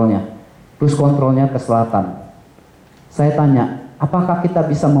controlnya. Cruise controlnya ke selatan. Saya tanya, apakah kita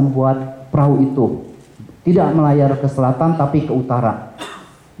bisa membuat perahu itu tidak melayar ke selatan tapi ke utara?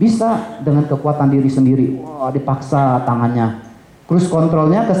 Bisa dengan kekuatan diri sendiri. Wah, dipaksa tangannya. Cruise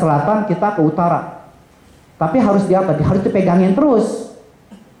controlnya ke selatan, kita ke utara. Tapi harus harus dipegangin terus.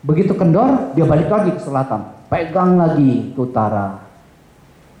 Begitu kendor, dia balik lagi ke selatan. Pegang lagi ke utara.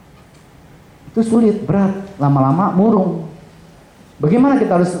 Itu sulit, berat. Lama-lama murung. Bagaimana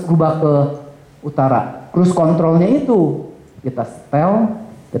kita harus rubah ke utara? Cruise controlnya itu. Kita setel,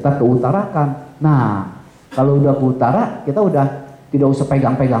 kita keutarakan. Nah, kalau udah ke utara, kita udah tidak usah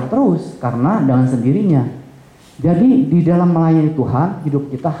pegang-pegang terus. Karena dengan sendirinya. Jadi di dalam melayani Tuhan,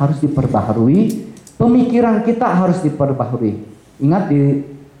 hidup kita harus diperbaharui, pemikiran kita harus diperbaharui. Ingat di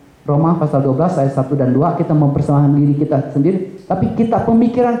Roma pasal 12 ayat 1 dan 2, kita mempersembahkan diri kita sendiri, tapi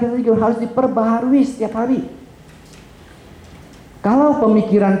pemikiran kita juga harus diperbaharui setiap hari. Kalau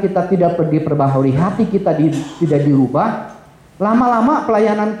pemikiran kita tidak diperbaharui, hati kita tidak dirubah, lama-lama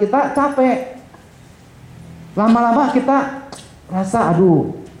pelayanan kita capek. Lama-lama kita rasa,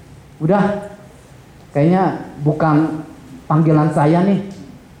 aduh, udah kayaknya bukan panggilan saya nih.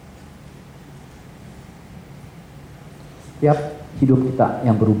 Setiap hidup kita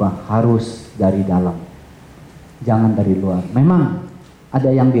yang berubah harus dari dalam, jangan dari luar. Memang ada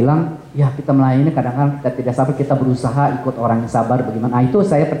yang bilang, ya kita melayani kadang-kadang kita tidak sabar, kita berusaha ikut orang yang sabar bagaimana. Nah, itu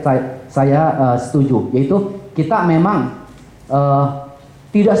saya percaya, saya setuju. Yaitu kita memang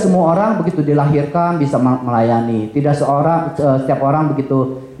tidak semua orang begitu dilahirkan bisa melayani. Tidak setiap orang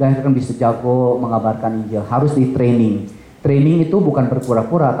begitu dilahirkan bisa jago mengabarkan Injil. Harus di training. Training itu bukan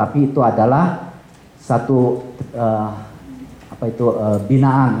berpura-pura, tapi itu adalah satu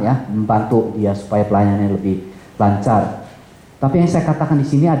binaan ya, membantu dia supaya pelayanannya lebih lancar. Tapi yang saya katakan di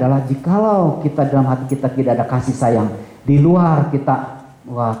sini adalah jikalau kita dalam hati kita tidak ada kasih sayang, di luar kita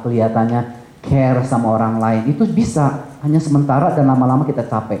kelihatannya care sama orang lain, itu bisa hanya sementara dan lama-lama kita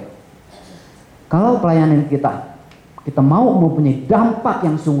capek. Kalau pelayanan kita mau mempunyai dampak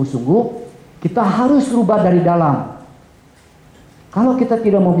yang sungguh-sungguh, kita harus rubah dari dalam. Kalau kita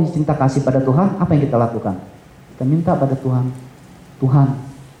tidak mau cinta kasih pada Tuhan, apa yang kita lakukan? Kita minta pada Tuhan, Tuhan,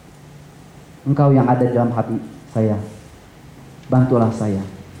 Engkau yang ada dalam hati saya, bantulah saya,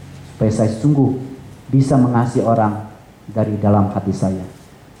 supaya saya sungguh bisa mengasihi orang dari dalam hati saya.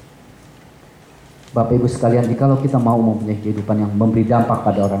 Bapak Ibu sekalian, jikalau kita mau mempunyai kehidupan yang memberi dampak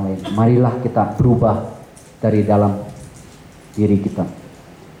pada orang lain, marilah kita berubah dari dalam diri kita.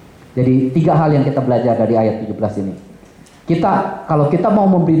 Jadi 3 hal yang kita belajar dari ayat 17 ini. Kalau kita mau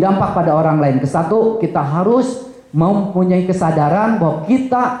memberi dampak pada orang lain, kesatu, kita harus mempunyai kesadaran bahwa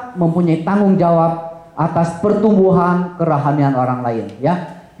kita mempunyai tanggung jawab atas pertumbuhan kerohanian orang lain,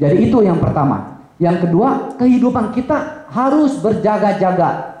 ya. Jadi itu yang pertama. Yang kedua, kehidupan kita harus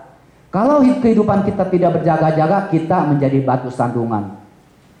berjaga-jaga. Kalau kehidupan kita tidak berjaga-jaga, kita menjadi batu sandungan.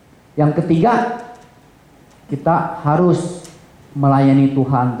 Yang ketiga, kita harus melayani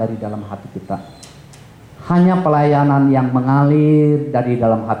Tuhan dari dalam hati kita. Hanya pelayanan yang mengalir dari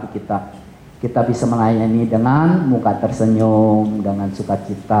dalam hati kita. Kita bisa melayani dengan muka tersenyum, dengan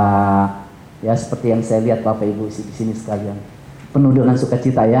sukacita. Ya, seperti yang saya lihat Bapak Ibu di sini sekalian. Penuh dengan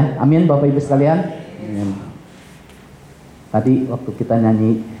sukacita ya. Amin Bapak Ibu sekalian. Amin. Tadi waktu kita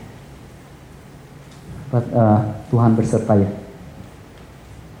nyanyi Tuhan berserta ya,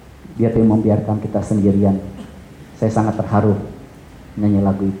 Dia tidak membiarkan kita sendirian. Saya sangat terharu nyanyi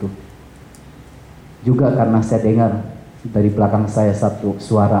lagu itu. Juga karena saya dengar dari belakang saya satu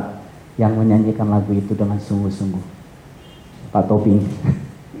suara yang menyanyikan lagu itu dengan sungguh-sungguh, Pak Tobing.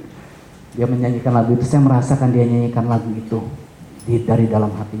 Dia menyanyikan lagu itu, saya merasakan dia nyanyikan lagu itu dari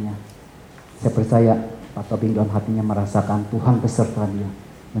dalam hatinya. Saya percaya Pak Tobing dalam hatinya merasakan Tuhan beserta dia,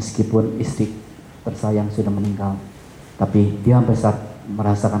 meskipun istri tersayang sudah meninggal, tapi dia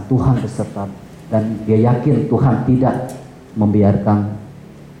merasakan Tuhan beserta Dan dia yakin Tuhan tidak membiarkan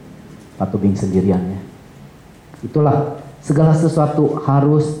Pak Tubing sendiriannya. Itulah, segala sesuatu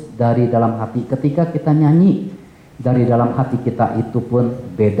harus dari dalam hati. Ketika kita nyanyi dari dalam hati kita, itu pun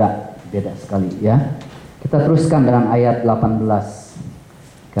beda sekali ya. Kita teruskan dengan ayat 18.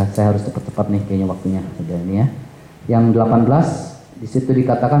 Saya harus cepat-cepat nih kayaknya waktunya sudah ini ya. Yang 18 di situ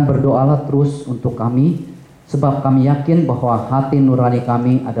dikatakan, berdoalah terus untuk kami, sebab kami yakin bahwa hati nurani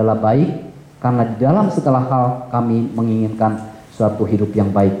kami adalah baik, karena di dalam segala hal kami menginginkan suatu hidup yang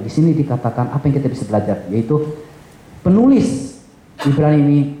baik. Di sini dikatakan apa yang kita bisa belajar, yaitu penulis Ibrani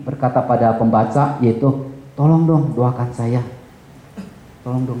ini berkata pada pembaca, yaitu tolong dong doakan saya.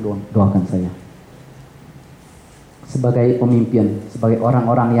 Tolong dong doakan saya. Sebagai pemimpin, sebagai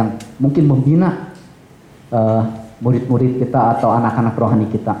orang-orang yang mungkin membina murid-murid kita atau anak-anak rohani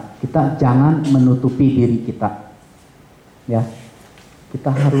kita, kita jangan menutupi diri kita. Ya. Kita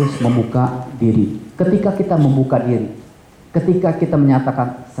harus membuka diri. Ketika kita membuka diri, ketika kita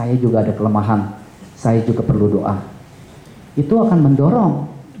menyatakan saya juga ada kelemahan, saya juga perlu doa, itu akan mendorong,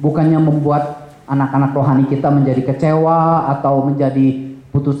 bukannya membuat anak-anak rohani kita menjadi kecewa atau menjadi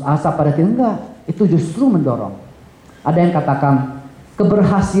putus asa pada kita. Enggak, itu justru mendorong. Ada yang katakan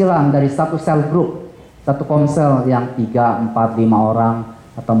keberhasilan dari satu cell group, satu komsel yang 3, 4, 5 orang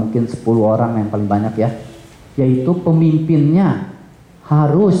atau mungkin 10 orang yang paling banyak ya, yaitu pemimpinnya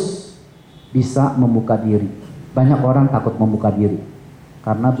harus bisa membuka diri. Banyak orang takut membuka diri,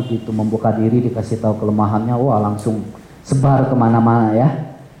 karena begitu membuka diri dikasih tahu kelemahannya, wah langsung sebar kemana-mana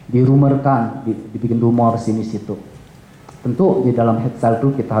ya, dirumerkan, dibikin rumor sini situ. Tentu di dalam head cell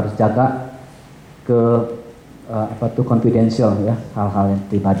group kita harus jaga confidential ya, hal-hal yang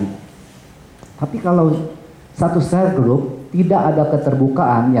pribadi. Tapi kalau satu cell group tidak ada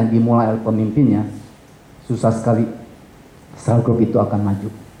keterbukaan yang dimulai oleh pemimpinnya, susah sekali cell group itu akan maju.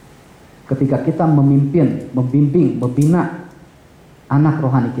 Ketika kita memimpin, membimbing, membina anak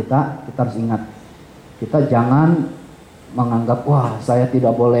rohani kita, kita harus ingat, kita jangan menganggap, wah saya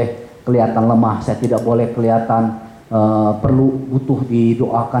tidak boleh kelihatan lemah, saya tidak boleh kelihatan butuh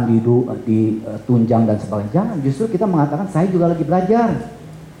didoakan, ditunjang dan sebagainya. Jangan, justru kita mengatakan saya juga lagi belajar,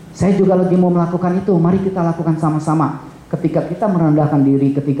 saya juga lagi mau melakukan itu, mari kita lakukan sama-sama. Ketika kita merendahkan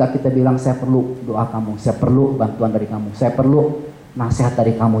diri, ketika kita bilang saya perlu doa kamu, saya perlu bantuan dari kamu, saya perlu nasihat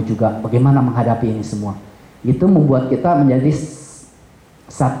dari kamu juga, bagaimana menghadapi ini semua, itu membuat kita menjadi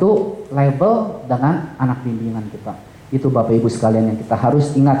satu level dengan anak bimbingan kita. Itu Bapak Ibu sekalian yang kita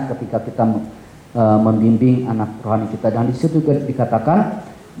harus ingat ketika kita membimbing anak rohani kita. Dan di situ juga dikatakan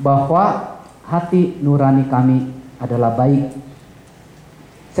bahwa hati nurani kami adalah baik.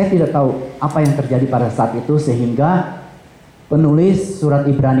 Saya tidak tahu apa yang terjadi pada saat itu sehingga penulis surat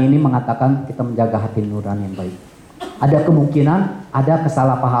Ibrani ini mengatakan kita menjaga hati nurani yang baik. Ada kemungkinan, ada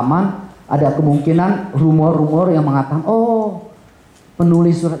kesalahpahaman, ada kemungkinan rumor-rumor yang mengatakan, oh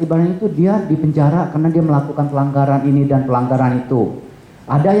penulis surat Ibrani itu dia dipenjara karena dia melakukan pelanggaran ini dan pelanggaran itu.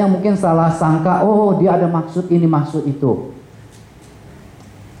 Ada yang mungkin salah sangka, oh dia ada maksud ini, maksud itu.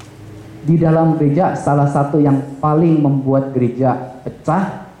 Di dalam gereja, salah satu yang paling membuat gereja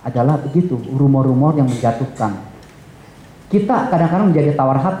pecah adalah begitu, rumor-rumor yang menjatuhkan. Kita kadang-kadang menjadi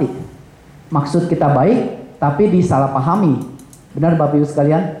tawar hati. Maksud kita baik, tapi disalahpahami. Benar Bapak Ibu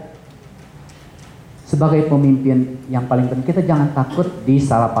sekalian? Sebagai pemimpin yang paling penting, kita jangan takut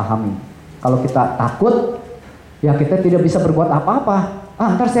disalahpahami. Kalau kita takut, ya kita tidak bisa berbuat apa-apa.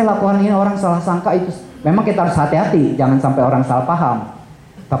 Ntar saya lakukan ini, orang salah sangka itu. Memang kita harus hati-hati, jangan sampai orang salah paham.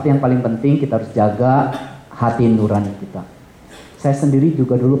 Tapi yang paling penting kita harus jaga hati nurani kita. Saya sendiri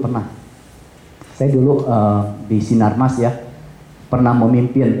juga dulu pernah. Saya dulu di Sinarmas ya, pernah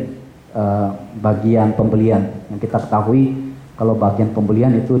memimpin bagian pembelian. Yang kita ketahui kalau bagian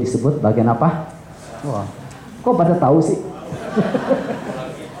pembelian itu disebut bagian apa? Wah, kok pada tahu sih?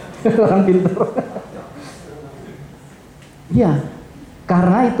 Orang pintar. Iya,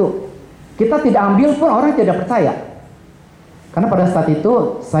 karena itu kita tidak ambil pun orang tidak percaya. Karena pada saat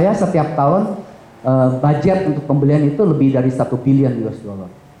itu saya setiap tahun budget untuk pembelian itu lebih dari 1 billion US dollar.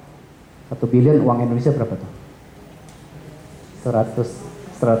 1 billion uang Indonesia berapa tuh?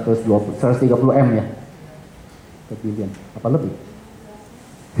 130 M ya? 1 billion, apa lebih?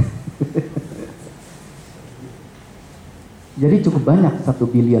 Jadi cukup banyak 1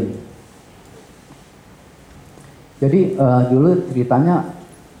 billion. Jadi dulu ceritanya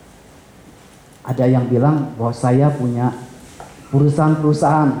ada yang bilang bahwa saya punya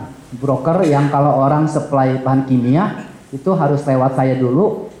perusahaan-perusahaan broker yang kalau orang supply bahan kimia itu harus lewat saya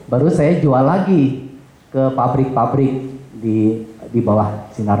dulu, baru saya jual lagi ke pabrik-pabrik di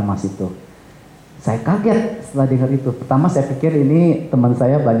bawah Sinarmas itu. Saya kaget setelah dengar itu. Pertama saya pikir ini teman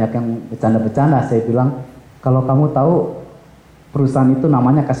saya banyak yang bercanda-bercanda. Saya bilang, kalau kamu tahu perusahaan itu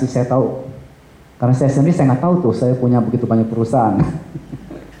namanya kasih saya tahu. Karena saya sendiri saya nggak tahu tuh, saya punya begitu banyak perusahaan.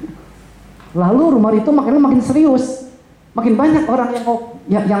 Lalu rumor itu makin serius. Makin banyak orang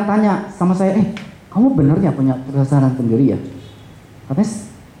yang tanya sama saya, kamu bener ya punya perusahaan sendiri ya? Katanya,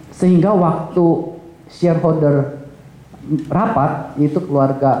 sehingga waktu shareholder rapat, itu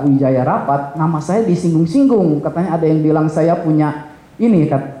keluarga Wijaya rapat, nama saya disinggung-singgung. Katanya ada yang bilang saya punya ini,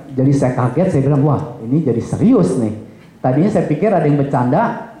 jadi saya kaget, saya bilang, wah ini jadi serius nih. Tadinya saya pikir ada yang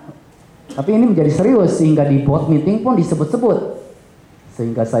bercanda, tapi ini menjadi serius, sehingga di board meeting pun disebut-sebut.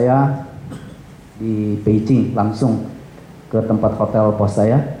 Sehingga saya di Beijing langsung ke tempat hotel bos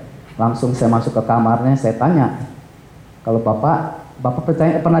saya, langsung saya masuk ke kamarnya, saya tanya, kalau Bapak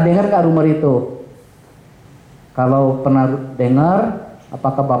pernah dengar nggak rumor itu? Kalau pernah dengar,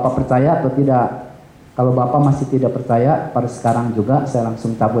 apakah Bapak percaya atau tidak? Kalau Bapak masih tidak percaya, pada sekarang juga saya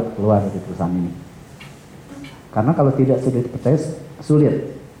langsung cabut keluar dari perusahaan ini. Karena kalau tidak sudah dipercaya,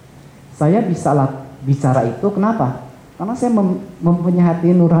 sulit. Saya bisa bicara itu, kenapa? Karena saya mempunyai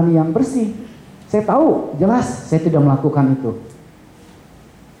hati nurani yang bersih. Saya tahu, jelas saya tidak melakukan itu.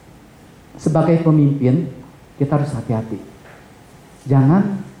 Sebagai pemimpin, kita harus hati-hati.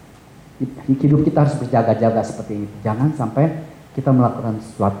 Jangan, hidup kita harus berjaga-jaga seperti ini. Jangan sampai kita melakukan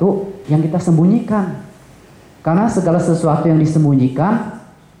sesuatu yang kita sembunyikan. Karena segala sesuatu yang disembunyikan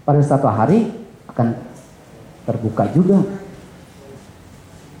pada suatu hari akan terbuka juga.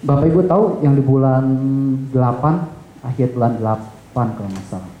 Bapak Ibu tahu yang di bulan 8, akhir bulan 8 kalau nggak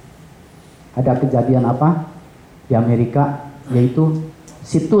salah, ada kejadian apa di Amerika, yaitu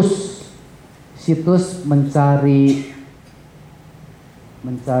situs mencari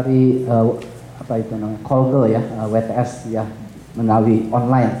apa itu namanya, call girl ya, WTS ya, melalui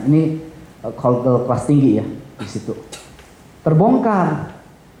online. Ini call girl kelas tinggi ya, di situ terbongkar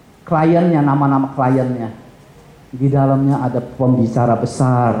kliennya, nama-nama kliennya. Di dalamnya ada pembicara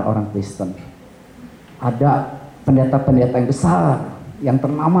besar orang Kristen, ada pendeta-pendeta yang besar yang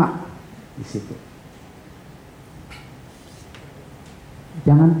ternama di situ.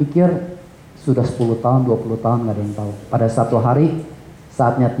 Jangan pikir sudah 10 tahun, 20 tahun nggak ada yang tahu. Pada satu hari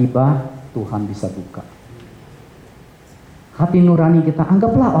saatnya tiba, Tuhan bisa buka. Hati nurani kita,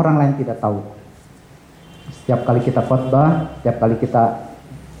 anggaplah orang lain tidak tahu. Setiap kali kita khotbah, setiap kali kita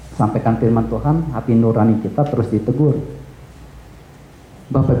sampaikan firman Tuhan, hati nurani kita terus ditegur.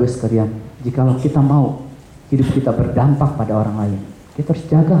 Bapak Ibu sekalian, jikalau kita mau hidup kita berdampak pada orang lain, kita harus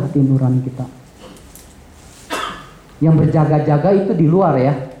jaga hati nurani kita. Yang berjaga-jaga itu di luar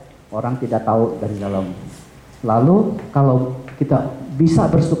ya, orang tidak tahu dari dalam. Lalu kalau kita bisa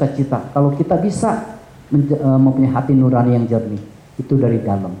bersuka cita, kalau kita bisa mempunyai hati nurani yang jernih, itu dari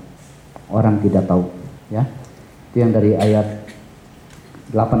dalam, orang tidak tahu ya. Itu yang dari ayat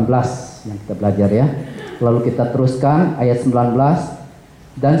 18 yang kita belajar ya. Lalu kita teruskan ayat 19.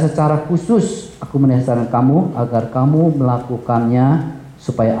 Dan secara khusus aku menasihatkan kamu agar kamu melakukannya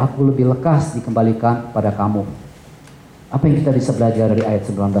supaya aku lebih lekas dikembalikan pada kamu. Apa yang kita bisa belajar dari ayat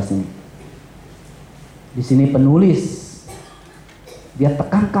 19 ini? Di sini penulis dia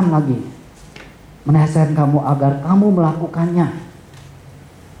tekankan lagi, menasihatkan kamu agar kamu melakukannya.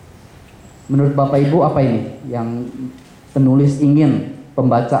 Menurut Bapak Ibu apa ini yang penulis ingin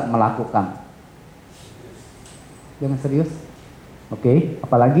pembaca melakukan? Jangan serius. Oke,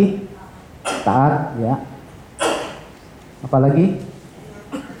 apalagi? Taat ya. Apalagi?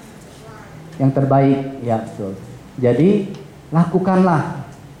 Yang terbaik ya, betul. Jadi lakukanlah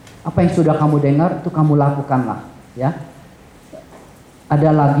apa yang sudah kamu dengar, itu kamu lakukanlah ya.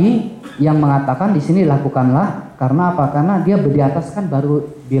 Ada lagi yang mengatakan di sini lakukanlah karena apa? Karena dia di atas kan baru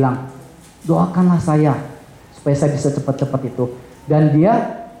bilang doakanlah saya supaya saya bisa cepat-cepat itu. Dan dia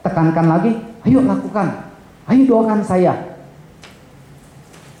tekankan lagi, ayo lakukan, ayo doakan saya.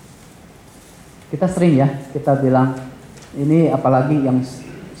 Kita sering ya, kita bilang, ini apalagi yang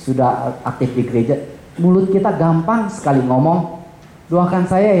sudah aktif di gereja, mulut kita gampang sekali ngomong, doakan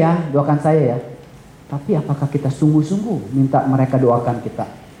saya ya, doakan saya ya. Tapi apakah kita sungguh-sungguh minta mereka doakan kita?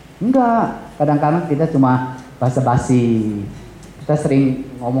 Enggak, kadang-kadang kita cuma basa-basi. Kita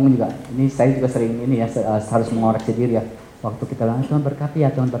sering ngomong juga, ini saya juga sering ini ya, harus mengoreksi diri ya. Waktu kita bilang, Tuhan berkati ya,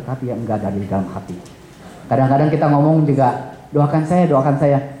 Tuhan berkati ya, enggak dari dalam hati. Kadang-kadang kita ngomong juga, doakan saya,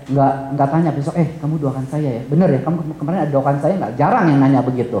 enggak tanya besok, kamu doakan saya ya, bener ya, kamu kemarin ada doakan saya enggak? Jarang yang nanya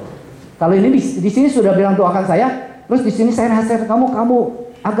begitu. Kalau ini di sini sudah bilang doakan saya, terus di sini saya nasihat kamu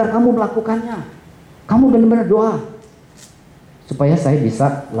agar kamu melakukannya, kamu benar-benar doa supaya saya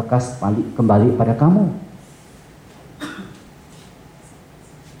bisa lekas kembali pada kamu.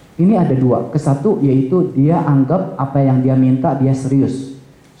 Ini ada dua. Kesatu yaitu dia anggap apa yang dia minta dia serius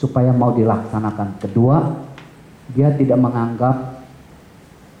supaya mau dilaksanakan. Kedua, dia tidak menganggap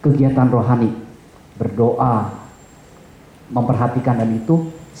kegiatan rohani, berdoa, memperhatikan dan itu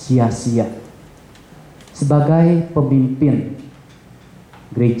sia-sia. Sebagai pemimpin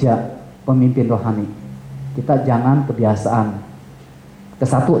gereja, pemimpin rohani, kita jangan kebiasaan.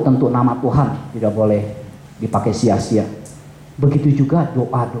 Kesatu tentu nama Tuhan tidak boleh dipakai sia-sia. Begitu juga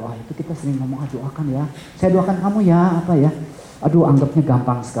doa-doa itu kita sering ngomong, doakan ya, saya doakan kamu ya, apa ya. Aduh, anggapnya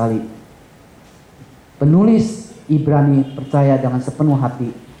gampang sekali. Penulis Ibrani percaya dengan sepenuh hati,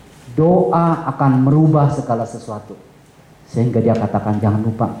 doa akan merubah segala sesuatu. Sehingga dia katakan, jangan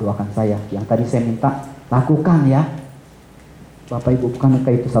lupa doakan saya. Yang tadi saya minta, lakukan ya. Bapak Ibu,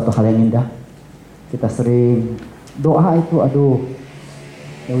 bukankah itu satu hal yang indah? Kita sering doa itu, aduh,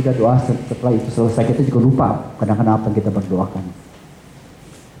 ya udah doa setelah itu selesai kita juga lupa kadang-kadang apa yang kita berdoakan.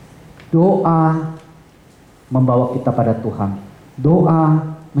 Doa membawa kita pada Tuhan. Doa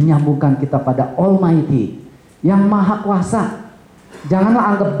menyambungkan kita pada Almighty yang Maha Kuasa.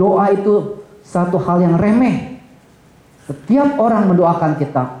 Janganlah anggap doa itu satu hal yang remeh. Setiap orang mendoakan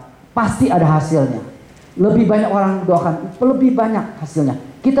kita pasti ada hasilnya. Lebih banyak orang mendoakan, lebih banyak hasilnya.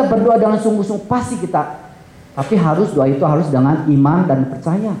 Kita berdoa dengan sungguh-sungguh pasti kita. Tapi doa itu harus dengan iman dan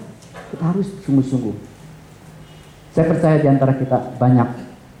percaya. Kita harus sungguh-sungguh. Saya percaya di antara kita banyak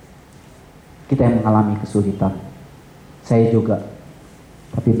kita yang mengalami kesulitan. Saya juga.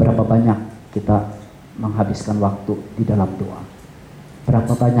 Tapi berapa banyak kita menghabiskan waktu di dalam doa.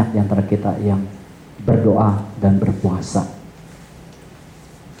 Berapa banyak di antara kita yang berdoa dan berpuasa.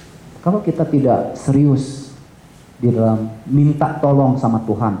 Kalau kita tidak serius di dalam minta tolong sama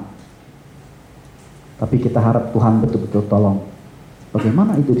Tuhan, tapi kita harap Tuhan betul-betul tolong,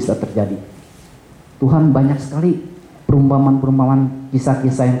 bagaimana itu bisa terjadi? Tuhan banyak sekali perumpamaan-perumpamaan,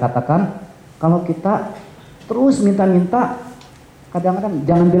 kisah-kisah yang katakan, kalau kita terus minta-minta, kadang-kadang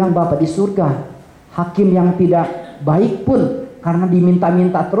jangan bilang Bapa di surga, hakim yang tidak baik pun karena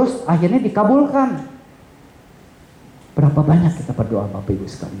diminta-minta terus akhirnya dikabulkan. Berapa banyak kita berdoa Bapak Ibu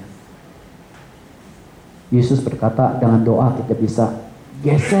sekalian? Yesus berkata dengan doa kita bisa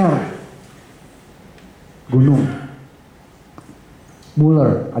geser gunung.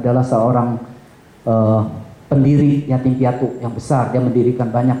 Muller adalah seorang pendiri yatim piatu yang besar. Dia mendirikan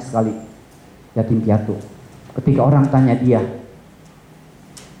banyak sekali yatim piatu. Ketika orang tanya dia,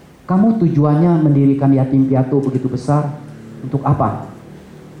 kamu tujuannya mendirikan yatim piatu begitu besar untuk apa?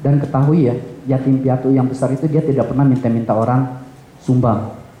 Dan ketahui ya, yatim piatu yang besar itu dia tidak pernah minta-minta orang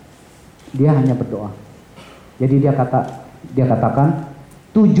sumbang. Dia hanya berdoa. Jadi dia katakan,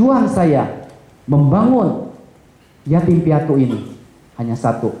 tujuan saya membangun yatim piatu ini hanya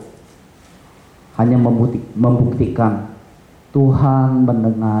satu. Hanya membuktikan Tuhan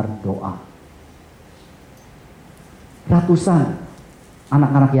mendengar doa. Ratusan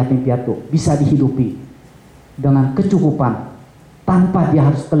anak-anak yatim piatu bisa dihidupi dengan kecukupan tanpa dia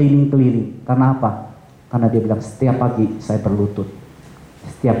harus keliling-keliling. Karena apa? Karena dia bilang setiap pagi saya berlutut,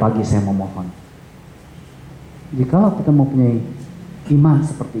 setiap pagi saya memohon. Jikalau kita mempunyai iman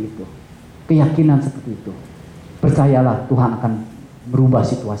seperti itu, keyakinan seperti itu, percayalah Tuhan akan merubah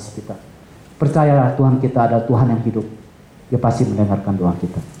situasi kita. Percayalah Tuhan kita adalah Tuhan yang hidup. Dia pasti mendengarkan doa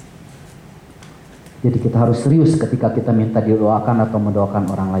kita. Jadi kita harus serius ketika kita minta didoakan atau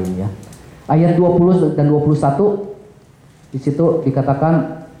mendoakan orang lain ya. Ayat 20 dan 21 di situ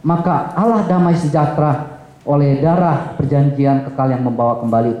dikatakan, maka Allah damai sejahtera oleh darah perjanjian kekal yang membawa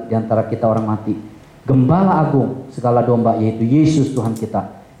kembali di antara kita orang mati. Gembala agung segala domba yaitu Yesus Tuhan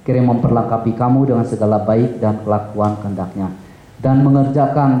kita, kira memperlengkapi kamu dengan segala baik dan kelakuan kehendaknya, dan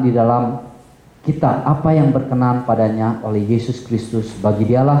mengerjakan di dalam kita apa yang berkenan padanya oleh Yesus Kristus.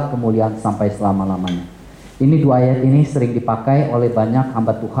 Bagi dialah kemuliaan sampai selama-lamanya. Ini dua ayat ini sering dipakai oleh banyak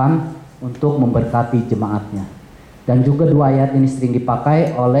hamba Tuhan untuk memberkati jemaatnya. Dan juga dua ayat ini sering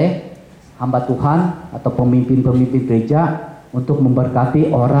dipakai oleh hamba Tuhan atau pemimpin-pemimpin gereja untuk memberkati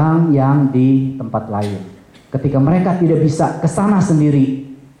orang yang di tempat lain. Ketika mereka tidak bisa ke sana sendiri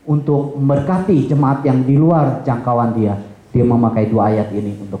untuk memberkati jemaat yang di luar jangkauan dia memakai dua ayat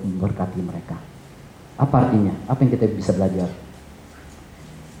ini untuk memberkati mereka. Apa artinya? Apa yang kita bisa belajar?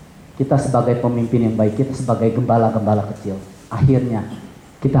 Kita sebagai pemimpin yang baik, kita sebagai gembala-gembala kecil, akhirnya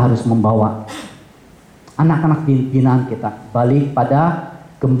kita harus membawa anak-anak binaan kita balik pada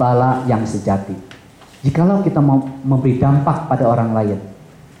gembala yang sejati. Jikalau kita mau memberi dampak pada orang lain,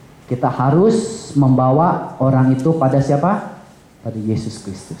 kita harus membawa orang itu pada siapa? Pada Yesus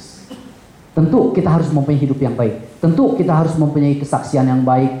Kristus. Tentu kita harus mempunyai hidup yang baik. Tentu kita harus mempunyai kesaksian yang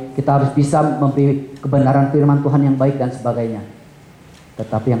baik. Kita harus bisa memberi kebenaran firman Tuhan yang baik dan sebagainya.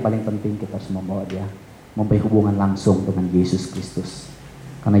 Tetapi yang paling penting kita harus membawa dia memberi hubungan langsung dengan Yesus Kristus.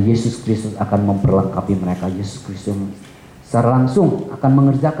 Karena Yesus Kristus akan memperlengkapi mereka. Yesus Kristus secara langsung akan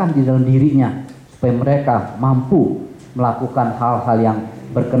mengerjakan di dalam dirinya supaya mereka mampu melakukan hal-hal yang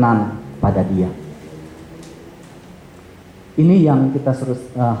berkenan pada Dia. Ini yang kita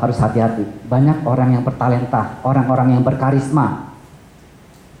harus hati-hati. Banyak orang yang bertalenta, orang-orang yang berkarisma,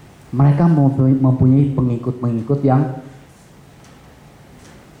 mereka mempunyai pengikut-pengikut yang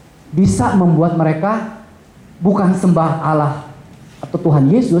bisa membuat mereka bukan sembah Allah atau Tuhan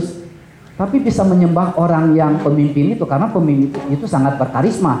Yesus, tapi bisa menyembah orang yang pemimpin itu, karena pemimpin itu sangat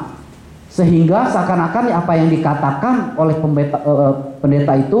berkarisma. Sehingga seakan-akan apa yang dikatakan oleh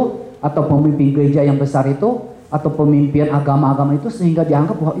pendeta itu, atau pemimpin gereja yang besar itu, atau pemimpin agama-agama itu, sehingga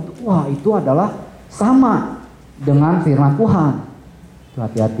dianggap bahwa itu adalah sama dengan firman Tuhan.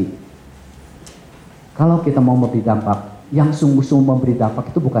 Hati-hati. Kalau kita mau memberi dampak, yang sungguh-sungguh memberi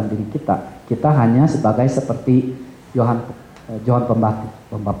dampak itu bukan diri kita. Kita hanya sebagai seperti Yohanes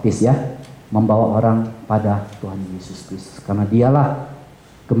Pembaptis ya, membawa orang pada Tuhan Yesus Kristus. Karena dialah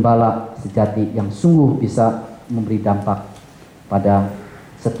gembala sejati yang sungguh bisa memberi dampak pada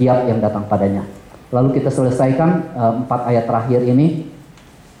setiap yang datang padanya. Lalu kita selesaikan 4 ayat terakhir ini.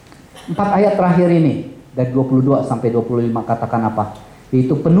 4 ayat terakhir ini dari 22 sampai 25 katakan apa?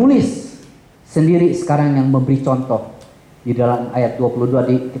 Yaitu penulis sendiri sekarang yang memberi contoh. Di dalam ayat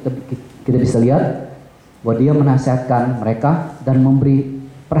 22 kita bisa lihat bahwa dia menasihatkan mereka dan memberi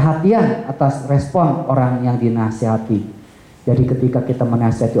perhatian atas respon orang yang dinasihati. Jadi ketika kita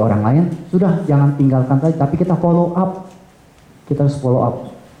menasihati orang lain, sudah jangan tinggalkan saja, tapi kita follow up. Kita harus follow up.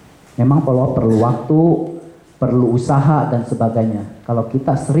 Memang follow up perlu waktu, perlu usaha dan sebagainya. Kalau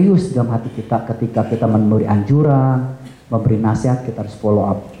kita serius dalam hati kita ketika kita memberi anjuran, memberi nasihat, kita harus follow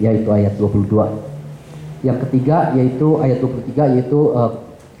up, yaitu ayat 22. Yang ketiga yaitu ayat 23, yaitu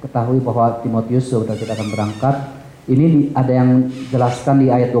ketahui bahwa Timotius sudah kita akan berangkat. Ini ada yang jelaskan di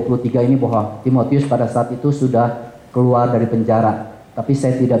ayat 23 ini bahwa Timotius pada saat itu sudah keluar dari penjara. Tapi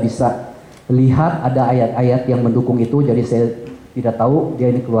saya tidak bisa lihat ada ayat-ayat yang mendukung itu, jadi saya tidak tahu dia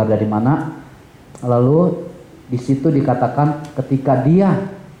ini keluar dari mana. Lalu di situ dikatakan ketika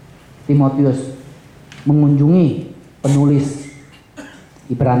Timotius mengunjungi penulis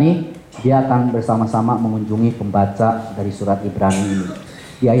Ibrani, dia akan bersama-sama mengunjungi pembaca dari surat Ibrani ini.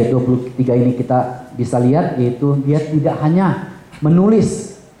 Di ayat 23 ini kita bisa lihat, yaitu dia tidak hanya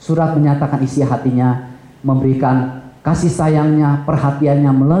menulis surat menyatakan isi hatinya, memberikan kasih sayangnya, perhatiannya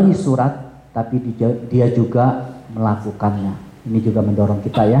melalui surat, tapi dia juga melakukannya. Ini juga mendorong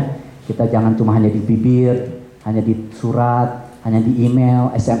kita ya. Kita jangan cuma hanya di bibir, hanya di surat, hanya di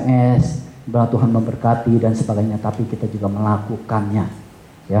email, SMS, bahwa Tuhan memberkati dan sebagainya, tapi kita juga melakukannya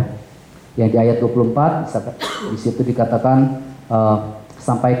ya. Yang di ayat 24 di situ dikatakan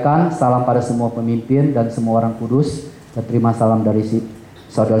sampaikan salam pada semua pemimpin dan semua orang kudus dan terima salam dari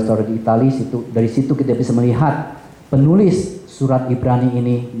saudara-saudara di Italia. Dari situ kita bisa melihat penulis surat Ibrani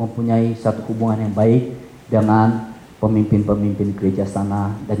ini mempunyai satu hubungan yang baik dengan pemimpin-pemimpin gereja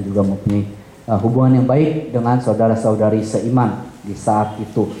sana dan juga mempunyai hubungan yang baik dengan saudara-saudari seiman di saat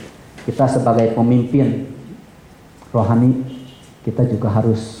itu. Kita sebagai pemimpin rohani, kita juga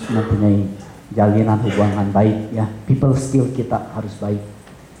harus mempunyai jalinan hubungan baik ya. People skill kita harus baik.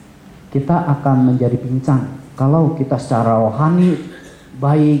 Kita akan menjadi pincang kalau kita secara rohani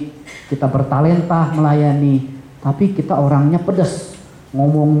baik, kita bertalenta melayani, tapi kita orangnya pedas,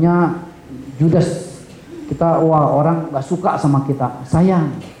 ngomongnya judes. Kita orang gak suka sama kita,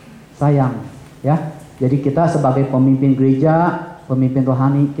 sayang ya. Jadi kita sebagai pemimpin gereja, pemimpin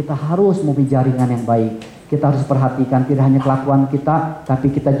rohani, kita harus mempunyai jaringan yang baik. Kita harus perhatikan tidak hanya kelakuan kita,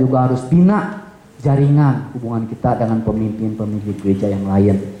 tapi kita juga harus bina jaringan hubungan kita dengan pemimpin-pemimpin gereja yang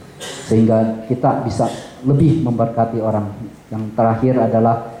lain. Sehingga kita bisa lebih memberkati orang. Yang terakhir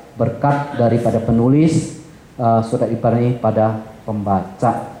adalah berkat daripada penulis surat Ibrani pada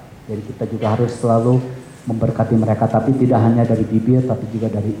pembaca. Jadi kita juga harus selalu memberkati mereka, tapi tidak hanya dari bibir, tapi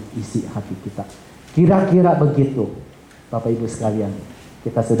juga dari isi hati kita. Kira-kira begitu, Bapak Ibu sekalian.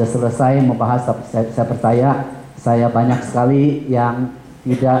 Kita sudah selesai membahas, saya percaya saya banyak sekali yang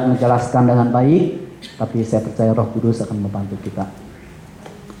tidak menjelaskan dengan baik, tapi saya percaya Roh Kudus akan membantu kita.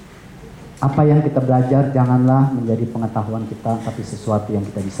 Apa yang kita belajar janganlah menjadi pengetahuan kita, tapi sesuatu yang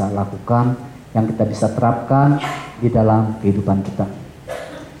kita bisa lakukan, yang kita bisa terapkan di dalam kehidupan kita.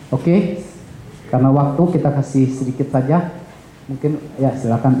 Oke, karena waktu kita kasih sedikit saja, mungkin ya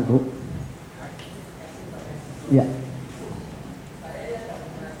silakan Ibu. Ya.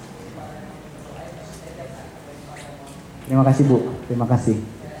 Terima kasih Bu, terima kasih.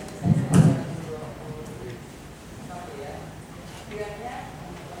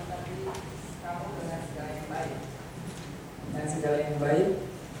 kamu dengan segala yang baik, dan segala yang baik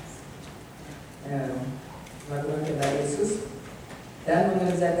melakukan kehendak Yesus dan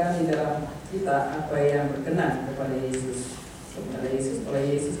mengerjakan di dalam kita apa yang berkenan kepada Yesus oleh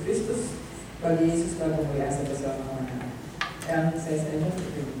Yesus Kristus. Bagi Yesus telah kemuliaan sampai selama-lamanya. Yang saya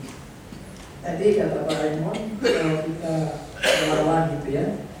seperti ini. Tadi kata Pak Raymond, kalau kita melawan gitu ya,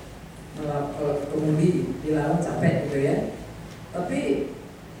 kemudi dilawan capek gitu ya. Tapi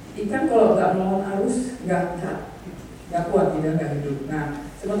ikan kalau nggak melawan arus nggak kuat, tidak nggak hidup. Nah,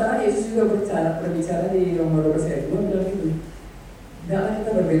 sementara Yesus juga berbicara di Roma 12 ayat 2 bilang gitu. Tidaklah kita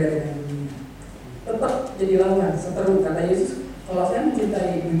berbeda dengan dunia. Tetap jadi lawan, seteru. Kata Yesus, kalau saya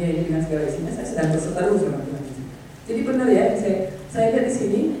mencintai dunia ini dengan segala isinya, saya sedang berseteru sama Tuhan. Jadi benar ya, saya lihat di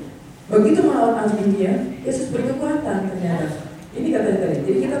sini, begitu melawan arus dunia, Yesus beri kekuatan ternyata. Ini katanya tadi.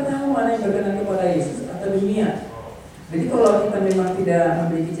 Jadi kita tahu mana yang berkenan kepada Yesus atau dunia. Jadi kalau kita memang tidak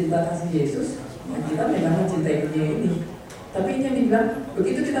memiliki cinta kasih Yesus, ya kita memang mencintai dunia ini. Tapi ini yang dibilang,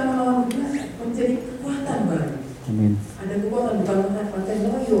 begitu kita melawan dunia, menjadi kekuatan baru. Amin. Ada kekuatan, bukan pakai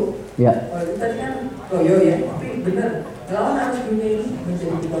loyo. Ya. Kalau kita kan loyo ya, tapi benar. Melawan arus dunia ini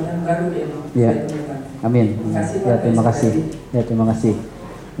menjadi kekuatan baru yang saya temukan. Amin. Ya, terima kasih. Ya, terima kasih.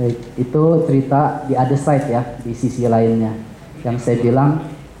 Itu cerita di other side ya, di sisi lainnya. Yang saya bilang,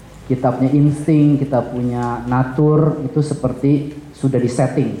 kita punya insting, kita punya natur, itu seperti sudah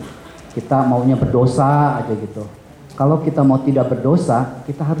disetting. Kita maunya berdosa aja gitu. Kalau kita mau tidak berdosa,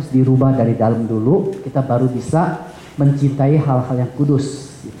 kita harus dirubah dari dalam dulu, kita baru bisa mencintai hal-hal yang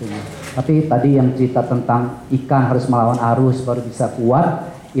kudus gitu. Tapi tadi yang cerita tentang ikan harus melawan arus baru bisa kuat,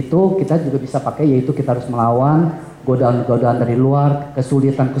 itu kita juga bisa pakai, yaitu kita harus melawan godaan-godaan dari luar,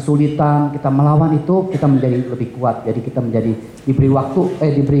 kesulitan-kesulitan, kita melawan itu kita menjadi lebih kuat. Jadi kita menjadi diberi waktu,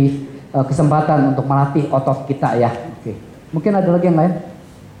 diberi kesempatan untuk melatih otot kita ya. Oke. Mungkin ada lagi yang lain?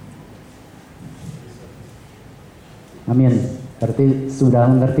 Amin. Berarti sudah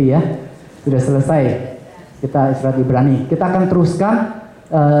mengerti ya, sudah selesai. Kita surat Ibrani. Kita akan teruskan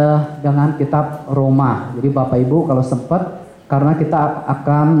dengan kitab Roma. Jadi Bapak Ibu kalau sempat, karena kita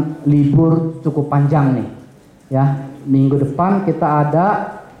akan libur cukup panjang nih. Ya, minggu depan kita ada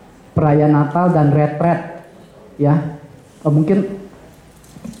perayaan Natal dan retret. Ya, mungkin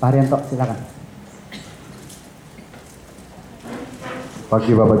Pak Haryanto silakan.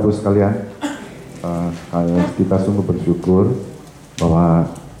 Pagi Bapak Ibu sekalian, kita sungguh bersyukur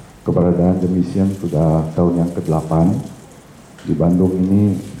bahwa keberadaan The Mission sudah tahun yang ke-8. Di Bandung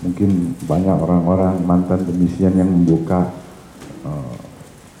ini mungkin banyak orang-orang mantan The Mission yang membuka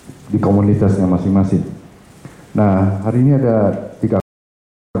di komunitasnya masing-masing. Nah, hari ini ada 3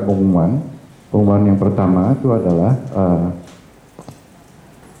 pengumuman. Pengumuman yang pertama itu adalah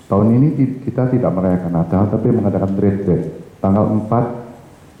tahun ini kita tidak merayakan Natal, tapi mengadakan retret. Tanggal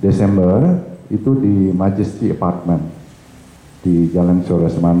 4 Desember itu di Majesty Apartment di Jalan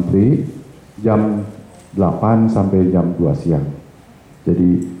Sore Semantri, jam 8 sampai jam 2 siang.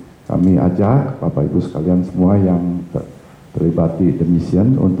 Jadi kami ajak Bapak Ibu sekalian semua yang terlibat di The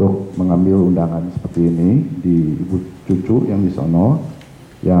Mission untuk mengambil undangan seperti ini di Ibu Cucu yang di sono,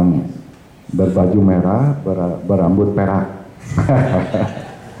 yang berbaju merah, berambut perak.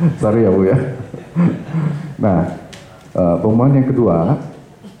 Sorry ya Bu ya. Nah, pengumuman yang kedua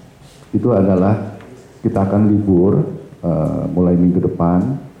itu adalah kita akan libur mulai minggu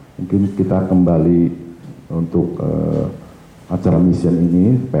depan. Mungkin kita kembali untuk acara mission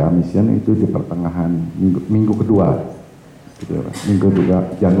ini, PA Mission itu di pertengahan minggu kedua, gitu, minggu juga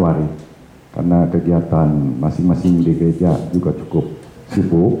Januari, karena kegiatan masing-masing di gereja juga cukup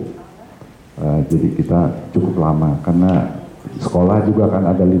sibuk, jadi kita cukup lama karena sekolah juga kan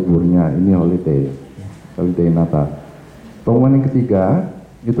ada liburnya, ini holiday Natal. Pengumuman yang ketiga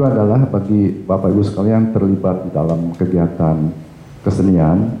itu adalah bagi Bapak Ibu sekalian terlibat di dalam kegiatan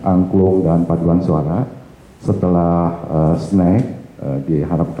kesenian, angklung dan paduan suara. Setelah snack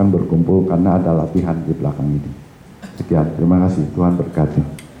diharapkan berkumpul karena ada latihan di belakang ini. Sekian, terima kasih, Tuhan berkati.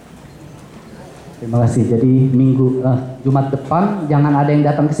 Terima kasih. Jadi Jumat depan jangan ada yang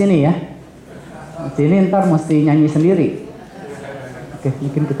datang ke sini ya. Sini ntar mesti nyanyi sendiri. Oke,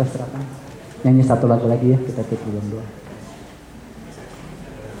 mungkin kita serahkan. Nyanyi satu lagu lagi ya, kita tutup jam 2.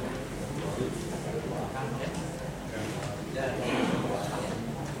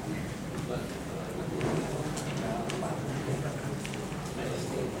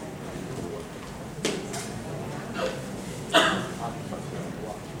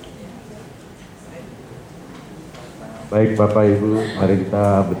 Baik Bapak Ibu, mari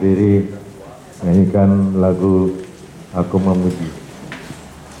kita berdiri nyanyikan lagu Aku Memuji.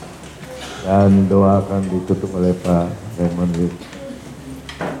 Dan doa akan ditutup oleh Pak Raymond Liu.